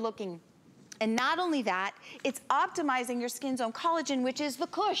plumper looking. And not only that, it's optimizing your skin's own collagen, which is the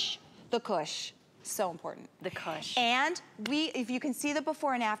kush. The kush, so important. The kush. And if you can see the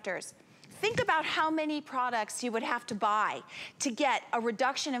before and afters, think about how many products you would have to buy to get a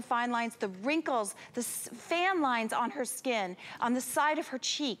reduction in fine lines, the wrinkles, the fan lines on her skin, on the side of her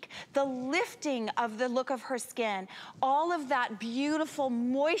cheek, the lifting of the look of her skin, all of that beautiful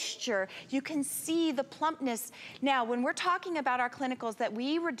moisture. You can see the plumpness. Now, when we're talking about our clinicals that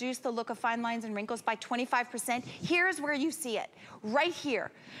we reduce the look of fine lines and wrinkles by 25%, here's where you see it, right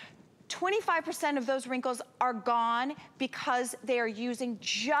here. 25% of those wrinkles are gone because they are using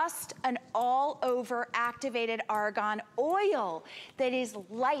just an all-over activated argan oil that is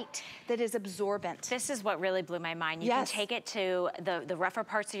light, that is absorbent. This is what really blew my mind. You can take it to the rougher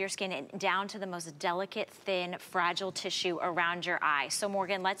parts of your skin and down to the most delicate, thin, fragile tissue around your eye. So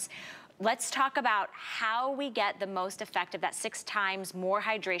Morgan, let's talk about how we get the most effective, that 6 times more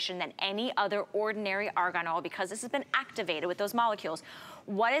hydration than any other ordinary argan oil, because this has been activated with those molecules.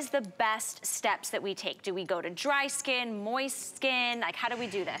 What is the best steps that we take? Do we go to dry skin, moist skin? Like, how do we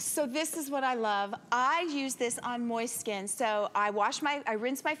do this? So this is what I love. I use this on moist skin. So I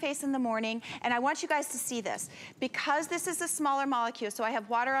rinse my face in the morning, and I want you guys to see this. Because this is a smaller molecule, so I have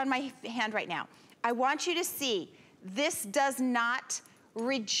water on my hand right now. I want you to see, this does not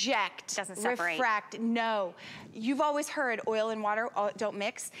reject, doesn't separate, refract, no. You've always heard oil and water don't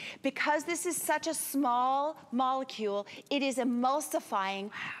mix. Because this is such a small molecule, it is emulsifying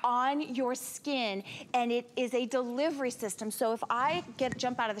on your skin, and it is a delivery system. So if I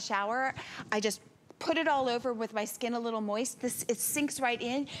jump out of the shower, I just put it all over with my skin a little moist, it sinks right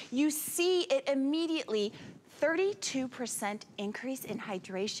in. You see it immediately, 32% increase in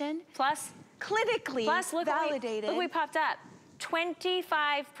hydration. Plus, clinically validated. Look, we popped up.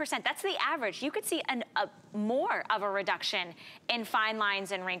 25%. That's the average. You could see more of a reduction in fine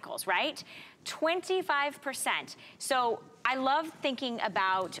lines and wrinkles, right? 25%. So I love thinking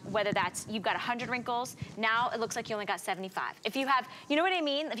about whether that's, you've got 100 wrinkles, now it looks like you only got 75. If you have, you know what I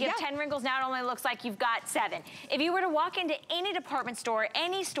mean? If you have 10 wrinkles, now it only looks like you've got 7. If you were to walk into any department store,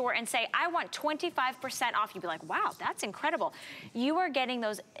 any store, and say, I want 25% off, you'd be like, wow, that's incredible. You are getting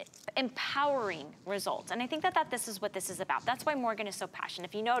those empowering results. And I think that this is what this is about. That's why Morgan is so passionate.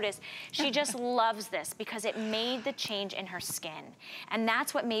 If you notice, she just loves this because it made the change in her skin. And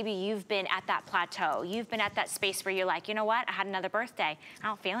that's what maybe you've been at that plateau. You've been at that space where you're like, you know what? I had another birthday. I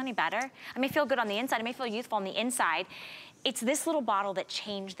don't feel any better. I may feel good on the inside. I may feel youthful on the inside. It's this little bottle that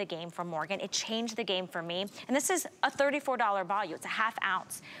changed the game for Morgan. It changed the game for me. And this is a $34 value. It's a ½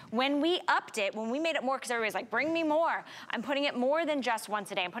 ounce. When we upped it, when we made it more, because everybody's like, bring me more. I'm putting it more than just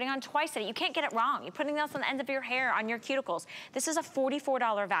once a day. I'm putting it on twice a day. You can't get it wrong. You're putting this on the ends of your hair, on your cuticles. This is a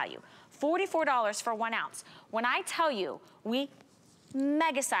 $44 value. $44 for 1 ounce. When I tell you, we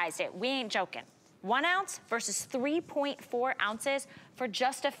mega sized it. We ain't joking. 1 ounce versus 3.4 ounces for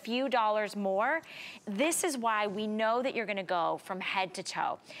just a few dollars more. This is why we know that you're gonna go from head to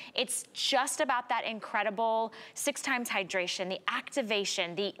toe. It's just about that incredible 6 times hydration, the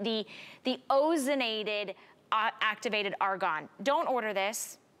activation, the ozonated activated argan. Don't order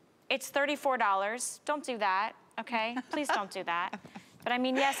this. It's $34. Don't do that, okay? Please don't do that. But I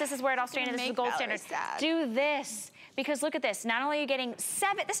mean, yes, this is where it all started. This is the gold standard. Do this. Because look at this, not only are you getting this is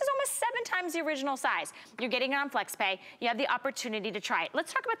almost 7 times the original size. You're getting it on FlexPay. You have the opportunity to try it.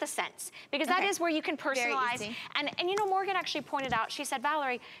 Let's talk about the scents, because that is where you can personalize. And you know, Morgan actually pointed out, she said,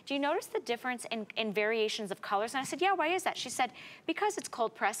 Valerie, do you notice the difference in variations of colors? And I said, yeah, why is that? She said, because it's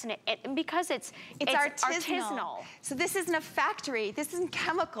cold pressed and because it's artisanal. So this isn't a factory, this isn't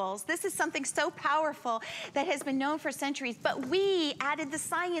chemicals. This is something so powerful that has been known for centuries, but we added the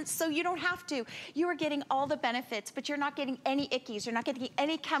science so you don't have to. You are getting all the benefits, but you're not getting any ickies, you're not getting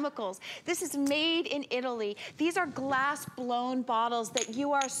any chemicals. This is made in Italy. These are glass blown bottles that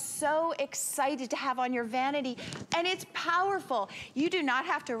you are so excited to have on your vanity, and it's powerful. You do not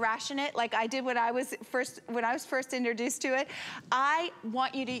have to ration it like I did when I was first introduced to it. I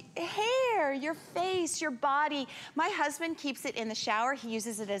want you to, hair, your face, your body. My husband keeps it in the shower. He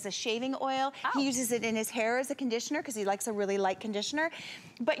uses it as a shaving oil. He uses it in his hair as a conditioner because he likes a really light conditioner.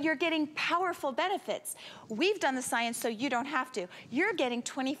 But you're getting powerful benefits. We've done the science so you don't have to. You're getting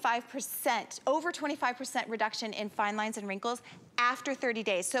 25%, over 25% reduction in fine lines and wrinkles after 30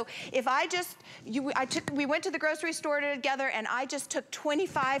 days. So if we went to the grocery store together and I just took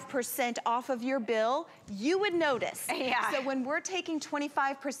 25% off of your bill, you would notice. Yeah. So when we're taking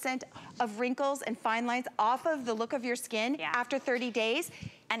 25% of wrinkles and fine lines off of the look of your skin after 30 days,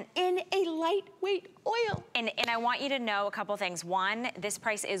 and in a lightweight oil. And I want you to know a couple things. One, this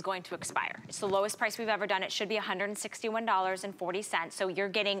price is going to expire. It's the lowest price we've ever done. It should be $161.40. So you're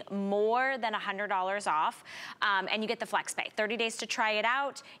getting more than $100 off, and you get the FlexPay. 30 days to try it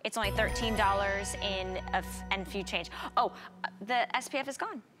out. It's only $13 and few change. Oh, the SPF is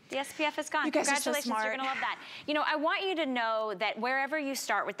gone. The SPF is gone. Congratulations, you're gonna love that. You know, I want you to know that wherever you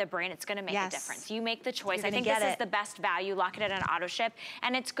start with the brand, it's gonna make a difference. You make the choice. I think this is the best value. Lock it at an auto ship,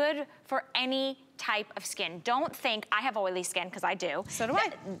 and it's good for any type of skin. Don't think, I have oily skin, because I do. So do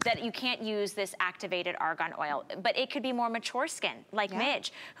I. That you can't use this activated argan oil, but it could be more mature skin, like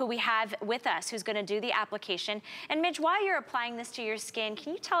Midge, who we have with us, who's gonna do the application. And Midge, while you're applying this to your skin,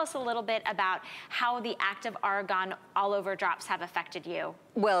 can you tell us a little bit about how the active argan all over drops have affected you?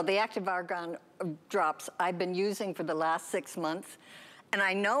 Well, the active argan drops I've been using for the last 6 months, and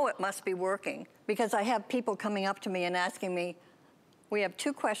I know it must be working because I have people coming up to me and asking me, we have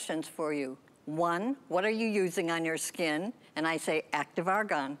 2 questions for you. 1, what are you using on your skin? And I say, active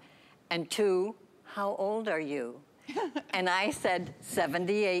argan. And 2, how old are you? And I said,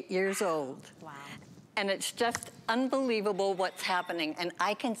 78 years old. Wow. And it's just unbelievable what's happening. And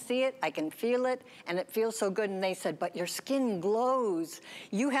I can see it, I can feel it, and it feels so good. And they said, but your skin glows.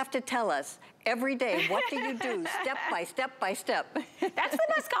 You have to tell us every day, what do you do, step by step by step? That's the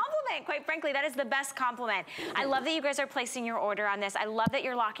best compliment, quite frankly. That is the best compliment. I love that you guys are placing your order on this. I love that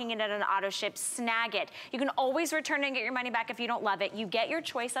you're locking it at an auto ship. Snag it. You can always return and get your money back if you don't love it. You get your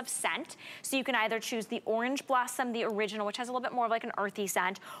choice of scent. So you can either choose the Orange Blossom, the original, which has a little bit more of like an earthy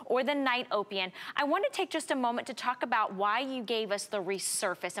scent, or the Night Opium. I want to take just a moment to talk about why you gave us the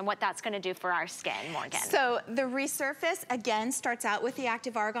Resurface and what that's going to do for our skin, Morgan. So the Resurface, again, starts out with the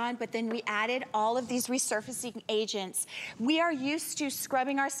active argan, but then we added all of these resurfacing agents. We are used to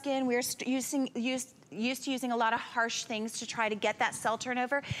scrubbing our skin. We are used used to using a lot of harsh things to try to get that cell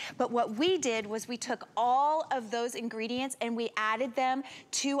turnover. But what we did was we took all of those ingredients and we added them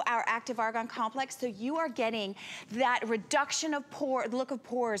to our Active Argan Complex. So you are getting that reduction of look of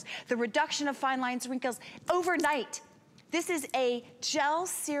pores, the reduction of fine lines, wrinkles overnight. This is a gel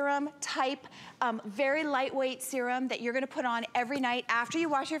serum type, very lightweight serum that you're gonna put on every night after you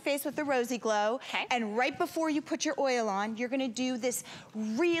wash your face with the Rosy Glow. Okay. And right before you put your oil on, you're gonna do this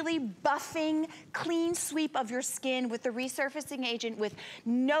really buffing, clean sweep of your skin with the resurfacing agent with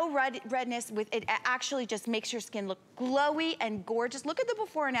no redness. It actually just makes your skin look glowy and gorgeous. Look at the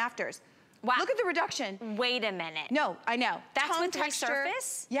before and afters. Wow. Look at the reduction. Wait a minute. No, I know. That's Tone, with texture.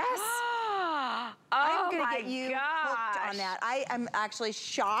 Resurface? Yes. Oh I'm gonna my get you hooked on that. I am actually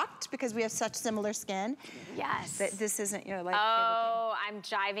shocked because we have such similar skin. Yes. That this isn't your like. Oh, I'm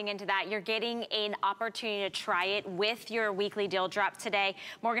diving into that. You're getting an opportunity to try it with your weekly deal drop today.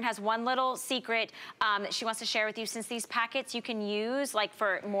 Morgan has one little secret that she wants to share with you. Since these packets you can use like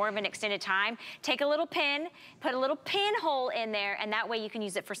for more of an extended time, take a little pin, put a little pinhole in there, and that way you can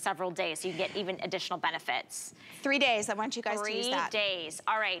use it for several days. So you get even additional benefits. 3 days. I want you guys to use that. 3 days.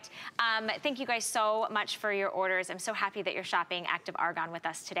 All right. Thank you guys so much for your orders. I'm so happy that you're shopping Active Argan with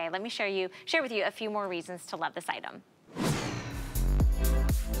us today. Let me share with you a few more reasons to love this item.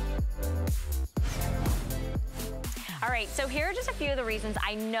 All right, so here are just a few of the reasons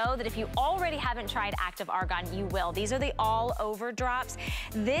I know that if you already haven't tried Active Argan, you will. These are the all over drops.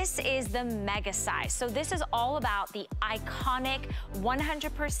 This is the mega size. So this is all about the iconic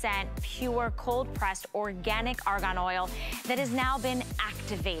 100% pure cold pressed organic argan oil that has now been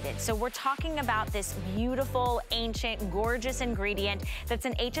activated. So we're talking about this beautiful, ancient, gorgeous ingredient that's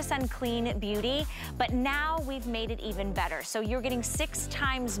an HSN clean beauty, but now we've made it even better. So you're getting 6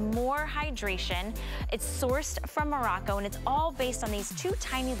 times more hydration. It's sourced from Morocco, and it's all based on these 2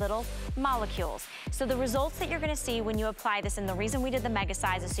 tiny little molecules. So the results that you're gonna see when you apply this, and the reason we did the mega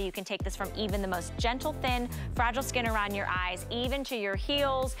size is so you can take this from even the most gentle, thin, fragile skin around your eyes, even to your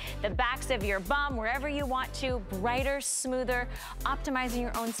heels, the backs of your bum, wherever you want to, brighter, smoother, optimizing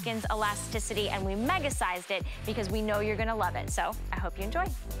your own skin's elasticity, and we mega sized it because we know you're gonna love it. So I hope you enjoy.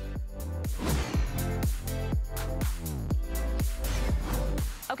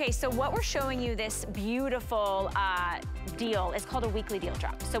 Okay, so what we're showing you, this beautiful deal, is called a weekly deal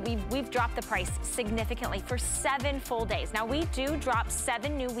drop. So we've dropped the price significantly for 7 full days. Now we do drop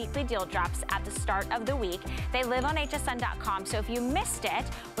 7 new weekly deal drops at the start of the week. They live on hsn.com, so if you missed it,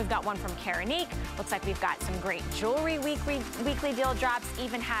 we've got one from Karanique. Looks like we've got some great jewelry weekly deal drops,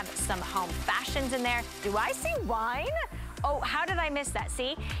 even have some home fashions in there. Do I see wine? Oh, how did I miss that?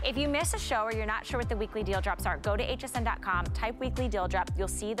 See, if you miss a show or you're not sure what the weekly deal drops are, go to hsn.com, type weekly deal drop. You'll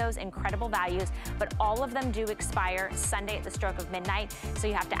see those incredible values, but all of them do expire Sunday at the stroke of midnight, so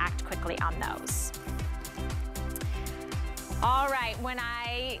you have to act quickly on those. All right, when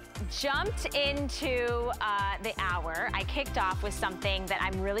I jumped into the hour, I kicked off with something that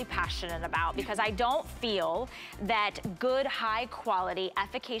I'm really passionate about because I don't feel that good, high quality,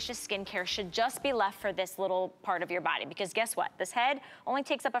 efficacious skincare should just be left for this little part of your body, because guess what? This head only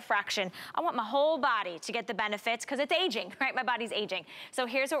takes up a fraction. I want my whole body to get the benefits because it's aging, right? My body's aging. So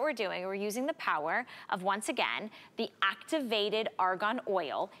here's what we're doing. We're using the power of, once again, the activated argan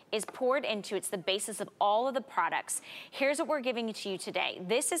oil is poured into, it's the basis of all of the products. Here's what we're giving to you today.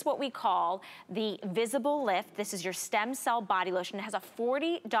 This is what we call the Visible Lift. This is your stem cell body lotion. It has a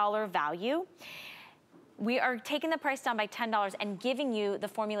 $40 value. We are taking the price down by $10 and giving you the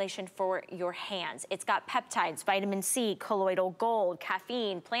formulation for your hands. It's got peptides, vitamin C, colloidal gold,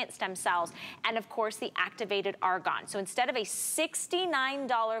 caffeine, plant stem cells, and of course the activated argan. So instead of a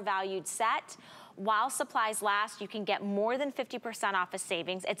 $69 valued set, while supplies last, you can get more than 50% off of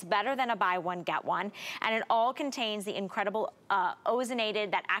savings. It's better than a buy one, get one. And it all contains the incredible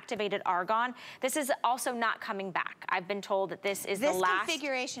ozonated, that activated argan. This is also not coming back. I've been told that this is the last. This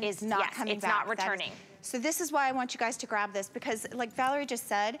configuration is not coming back. It's not returning. So this is why I want you guys to grab this, because like Valerie just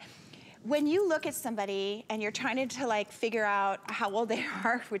said, when you look at somebody and you're trying to like figure out how old they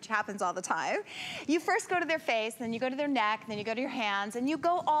are, which happens all the time, you first go to their face, then you go to their neck, then you go to your hands, and you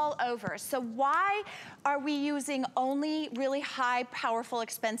go all over. So why are we using only really high, powerful,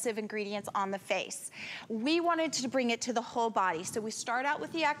 expensive ingredients on the face? We wanted to bring it to the whole body. So we start out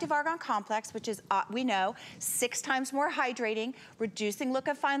with the Active Argan Complex, which is, we know, 6 times more hydrating, reducing look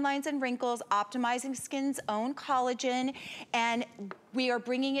of fine lines and wrinkles, optimizing skin's own collagen, and we are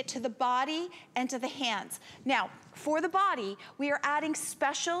bringing it to the body and to the hands. Now, for the body, we are adding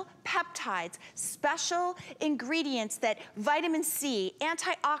special peptides, special ingredients that vitamin C,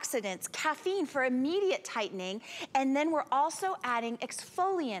 antioxidants, caffeine for immediate tightening, and then we're also adding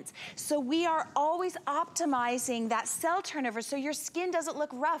exfoliants. So we are always optimizing that cell turnover so your skin doesn't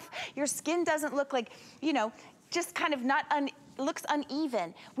look rough, your skin doesn't look like, you know, just kind of looks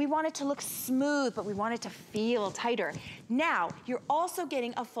uneven. We want it to look smooth, but we want it to feel tighter. Now, you're also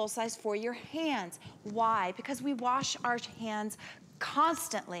getting a full size for your hands. Why? Because we wash our hands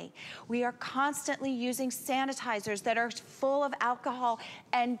constantly. We are constantly using sanitizers that are full of alcohol,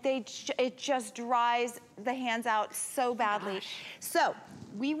 and it just dries the hands out so badly. Gosh. So,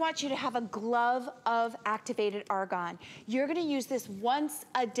 we want you to have a glove of activated argan. You're gonna use this once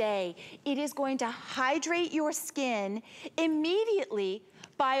a day. It is going to hydrate your skin immediately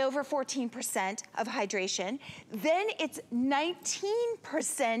by over 14% of hydration. Then it's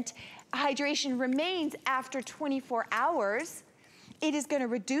 19% hydration remains after 24 hours. It is gonna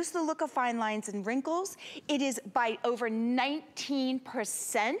reduce the look of fine lines and wrinkles. It is by over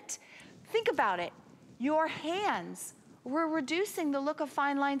 19%. Think about it, your hands, we're reducing the look of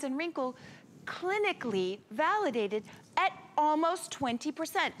fine lines and wrinkle, clinically validated at almost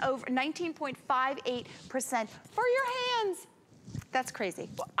 20%, over 19.58% for your hands. That's crazy.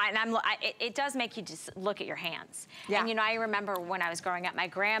 And it does make you just look at your hands. Yeah. And you know, I remember when I was growing up, my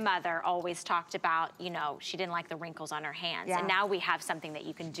grandmother always talked about, you know, she didn't like the wrinkles on her hands. Yeah. And now we have something that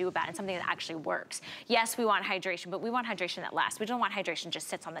you can do about it, and something that actually works. Yes, we want hydration, but we want hydration that lasts. We don't want hydration just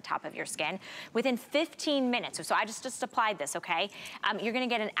sits on the top of your skin. Within 15 minutes, so I just applied this, okay? You're gonna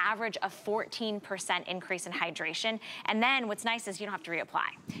get an average of 14% increase in hydration. And then what's nice is you don't have to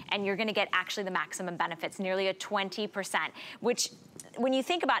reapply. And you're gonna get actually the maximum benefits, nearly a 20%, which when you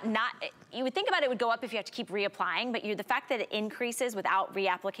think about you would think about it would go up if you have to keep reapplying, but the fact that it increases without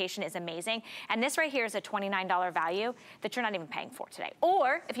reapplication is amazing. And this right here is a $29 value that you're not even paying for today.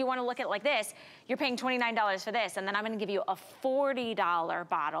 Or if you want to look at it like this, you're paying $29 for this, and then I'm going to give you a $40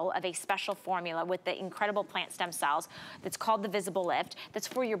 bottle of a special formula with the incredible plant stem cells that's called the Visible Lift, that's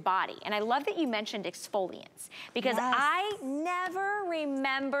for your body. And I love that you mentioned exfoliants, because yes, I never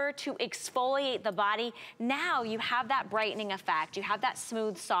remember to exfoliate the body. Now you have that brightening effect, you have that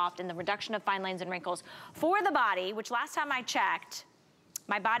smooth, soft, and the reduction of fine lines and wrinkles for the body, which last time I checked,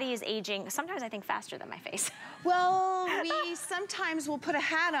 my body is aging, sometimes I think faster than my face. Well, we sometimes will put a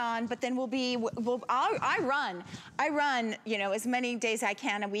hat on, but then I run, you know, as many days I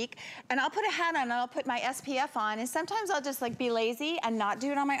can a week, and I'll put a hat on and I'll put my SPF on, and sometimes I'll just like be lazy and not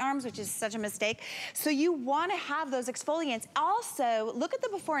do it on my arms, which is such a mistake. So you wanna have those exfoliants. Also, look at the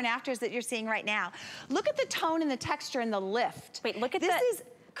before and afters that you're seeing right now. Look at the tone and the texture and the lift. Wait, look at this is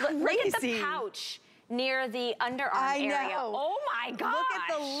crazy. Look at the pouch near the underarm area. Oh my gosh. Look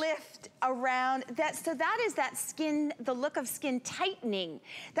at the lift around that. So that is that skin, the look of skin tightening.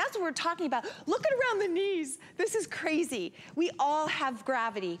 That's what we're talking about. Look at around the knees. This is crazy. We all have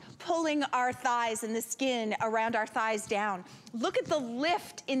gravity pulling our thighs and the skin around our thighs down. Look at the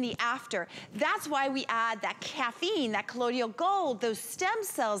lift in the after. That's why we add that caffeine, that colloidal gold, those stem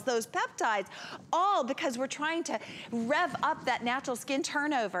cells, those peptides, all because we're trying to rev up that natural skin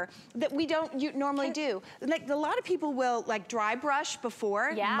turnover that we don't normally do. Like a lot of people will like dry brush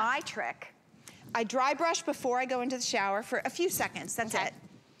before. Yeah. My trick, I dry brush before I go into the shower for a few seconds, that's it.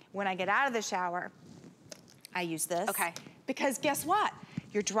 When I get out of the shower, I use this. Okay. Because guess what?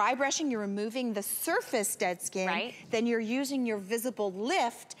 You're dry brushing, you're removing the surface dead skin, right, then you're using your Visible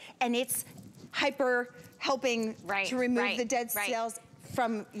Lift, and it's hyper helping to remove the dead cells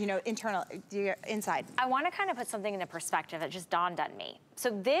from, you know, inside. I want to kind of put something into perspective that just dawned on me.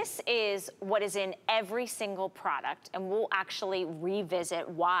 So this is what is in every single product, and we'll actually revisit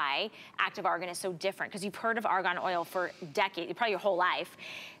why Active Argan is so different, because you've heard of argan oil for decades, probably your whole life.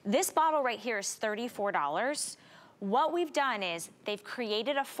 This bottle right here is $34. What we've done is they've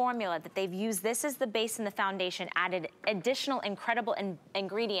created a formula that they've used this as the base and the foundation, added additional incredible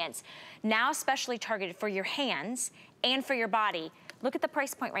ingredients, now specially targeted for your hands and for your body. Look at the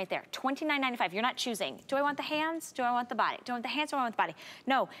price point right there, $29.95. You're not choosing, do I want the hands? Do I want the body? Do I want the hands? Do I want the body?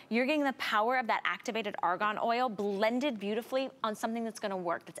 No, you're getting the power of that activated argan oil blended beautifully on something that's gonna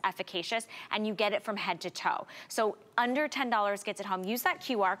work, that's efficacious, and you get it from head to toe. So under $10 gets it home. Use that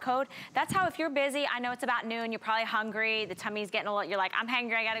QR code. That's how, if you're busy, I know it's about noon, you're probably hungry, the tummy's getting a little, you're like, I'm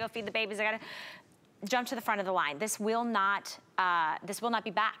hungry, I gotta go feed the babies, jump to the front of the line. This will not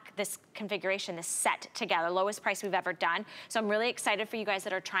be back, this configuration, this set together, lowest price we've ever done. So I'm really excited for you guys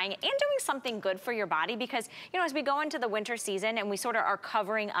that are trying it and doing something good for your body, because, you know, as we go into the winter season and we sort of are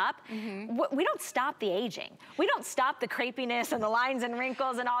covering up, we don't stop the aging. We don't stop the crepiness and the lines and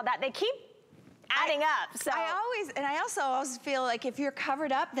wrinkles and all that. They keep adding up. So I also always feel like if you're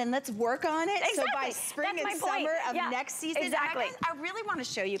covered up, then let's work on it. Exactly. So by spring and summer of next season, exactly. I really want to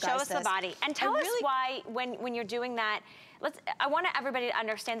show you guys Show us the body. And tell us why, when you're doing that, I want everybody to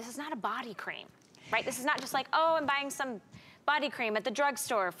understand this is not a body cream, right? This is not just like, oh, I'm buying some body cream at the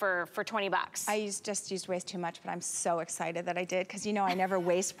drugstore for 20 bucks. I just used way too much, but I'm so excited that I did, because you know I never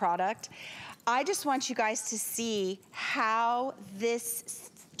waste product. I just want you guys to see how this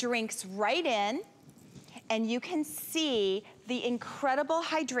drinks right in, and you can see the incredible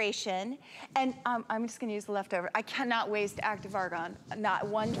hydration. And I'm just gonna use the leftover. I cannot waste Active Argan, not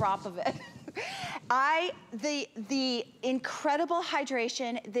one drop of it. The incredible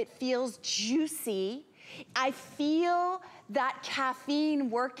hydration that feels juicy. I feel that caffeine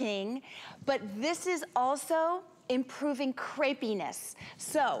working, but this is also improving crepiness.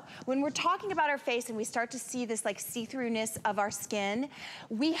 So when we're talking about our face and we start to see this like see-throughness of our skin,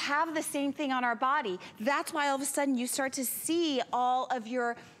 we have the same thing on our body. That's why all of a sudden you start to see all of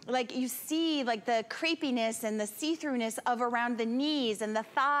your, like you see like the crepiness and the see-throughness of around the knees and the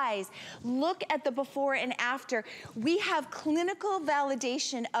thighs. Look at the before and after. We have clinical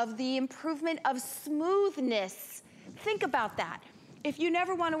validation of the improvement of smoothness. Think about that. If you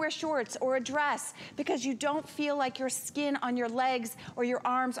never want to wear shorts or a dress because you don't feel like your skin on your legs or your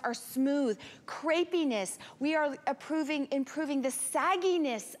arms are smooth, crepiness, we are improving the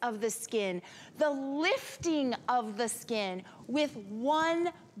sagginess of the skin, the lifting of the skin with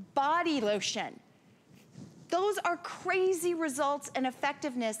one body lotion. Those are crazy results and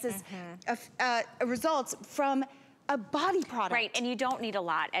effectiveness results from a body product. Right, and you don't need a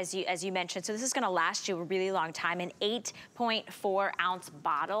lot, as you mentioned. So this is gonna last you a really long time. An 8.4 ounce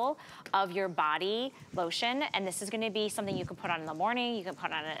bottle of your body lotion, and this is gonna be something you can put on in the morning, you can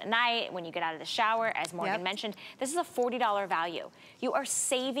put on at night, when you get out of the shower, as Morgan mentioned. This is a $40 value. You are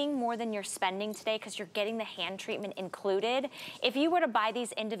saving more than you're spending today because you're getting the hand treatment included. If you were to buy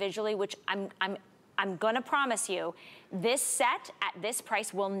these individually, which I'm gonna promise you, this set at this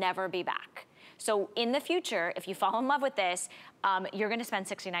price will never be back. So in the future, if you fall in love with this, you're gonna spend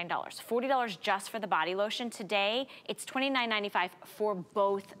 $69. $40 just for the body lotion. Today, it's $29.95 for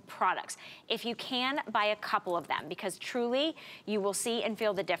both products. If you can, buy a couple of them, because truly, you will see and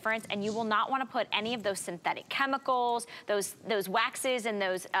feel the difference, and you will not wanna put any of those synthetic chemicals, those waxes and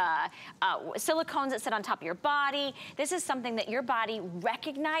those silicones that sit on top of your body. This is something that your body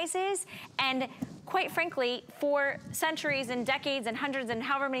recognizes, and quite frankly, for centuries and decades and hundreds and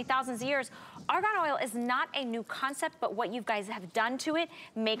however many thousands of years, Argan oil is not a new concept, but what you guys have done to it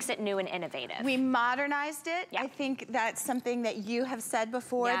makes it new and innovative. We modernized it. I think that's something that you have said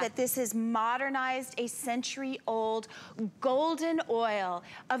before, that this is modernized a century-old golden oil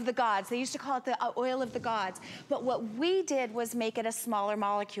of the gods. They used to call it the oil of the gods. But what we did was make it a smaller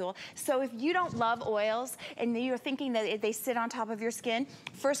molecule. So if you don't love oils and you're thinking that they sit on top of your skin,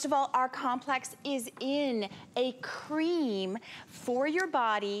 first of all, our complex is in a cream for your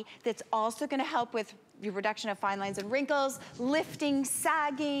body that's also going to help with your reduction of fine lines and wrinkles, lifting,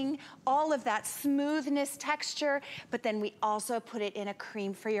 sagging, all of that smoothness, texture, but then we also put it in a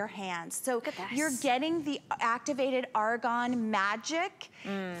cream for your hands. So you're getting the activated Argan magic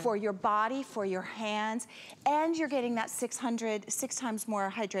for your body, for your hands, and you're getting that 6 times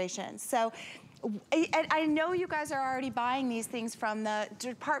more hydration. So and I know you guys are already buying these things from the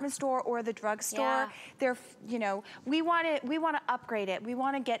department store or the drugstore. They're, you know, we want to upgrade it. We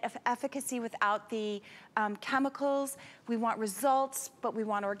want to get efficacy without the chemicals. We want results, but we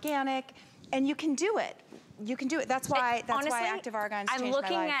want organic, and you can do it. You can do it. That's why Active Argan's changed my life. I'm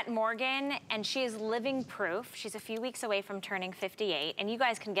looking at Morgan, and she is living proof. She's a few weeks away from turning 58, and you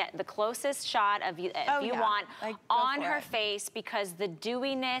guys can get the closest shot of you if you want on her face, because the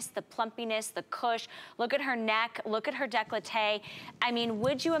dewiness, the plumpiness, the cush. Look at her neck. Look at her décolleté. I mean,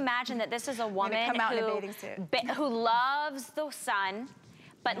 would you imagine that this is a woman who loves the sun,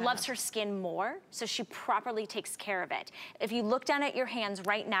 but loves her skin more, so she properly takes care of it. If you look down at your hands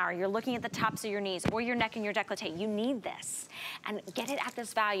right now, or you're looking at the tops of your knees, or your neck and your décolleté, you need this. And get it at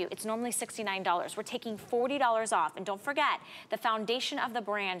this value. It's normally $69. We're taking $40 off. And don't forget, the foundation of the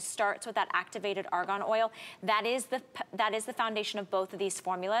brand starts with that activated Argan oil. That is the foundation of both of these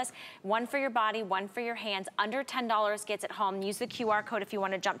formulas. One for your body, one for your hands. Under $10 gets it home. Use the QR code if you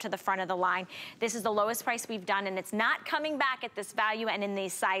want to jump to the front of the line. This is the lowest price we've done, and it's not coming back at this value and in these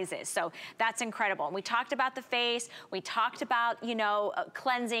these sizes. So that's incredible. And we talked about the face, we talked about, you know,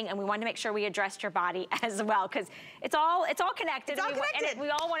 cleansing, and we wanted to make sure we addressed your body as well, because it's all connected. It's all connected. And we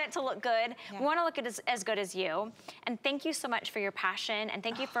all want it to look good. Yeah. We want to look at as good as you. And thank you so much for your passion, and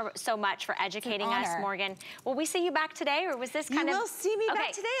thank you so much for educating us, Morgan. Will we see you back today, or was this kind of? You will see me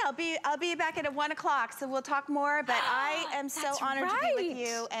back today. I'll be back at 1 o'clock, so we'll talk more. But I am so honored to be with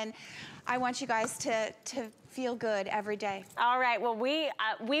you, and I want you guys to feel good every day. All right. Well, we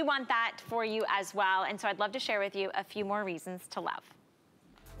want that for you as well, and so I'd love to share with you a few more reasons to love.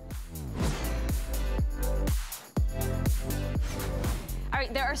 All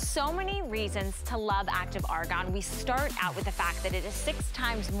right, there are so many reasons to love Active Argan. We start out with the fact that it is 6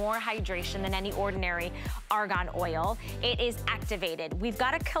 times more hydration than any ordinary argan oil. It is activated. We've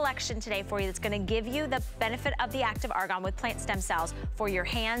got a collection today for you that's gonna give you the benefit of the Active Argan with plant stem cells for your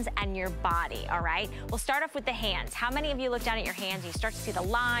hands and your body, all right? We'll start off with the hands. How many of you look down at your hands and you start to see the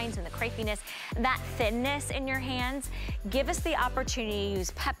lines and the crepiness, that thinness in your hands? Give us the opportunity to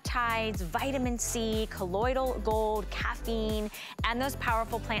use peptides, vitamin C, colloidal gold, caffeine, and those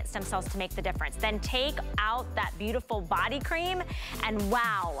powerful plant stem cells to make the difference. Then take out that beautiful body cream, and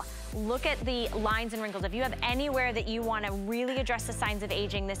wow, look at the lines and wrinkles. If you have anywhere that you want to really address the signs of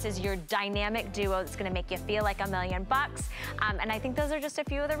aging, this is your dynamic duo that's going to make you feel like $1 million bucks. And I think those are just a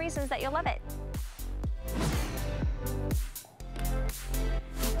few of the reasons that you'll love it.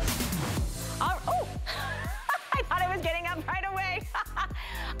 Oh, I thought I was getting up right away.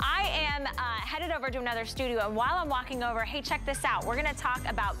 I am headed over to another studio, and while I'm walking over, hey, check this out. We're gonna talk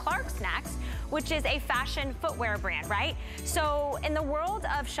about Clark's next, which is a fashion footwear brand, right? So in the world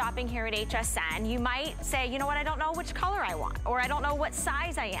of shopping here at HSN, you might say, you know what, I don't know which color I want, or I don't know what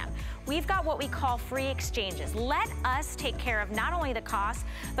size I am. We've got what we call free exchanges. Let us take care of not only the cost,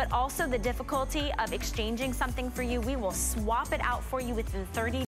 but also the difficulty of exchanging something for you. We will swap it out for you within 30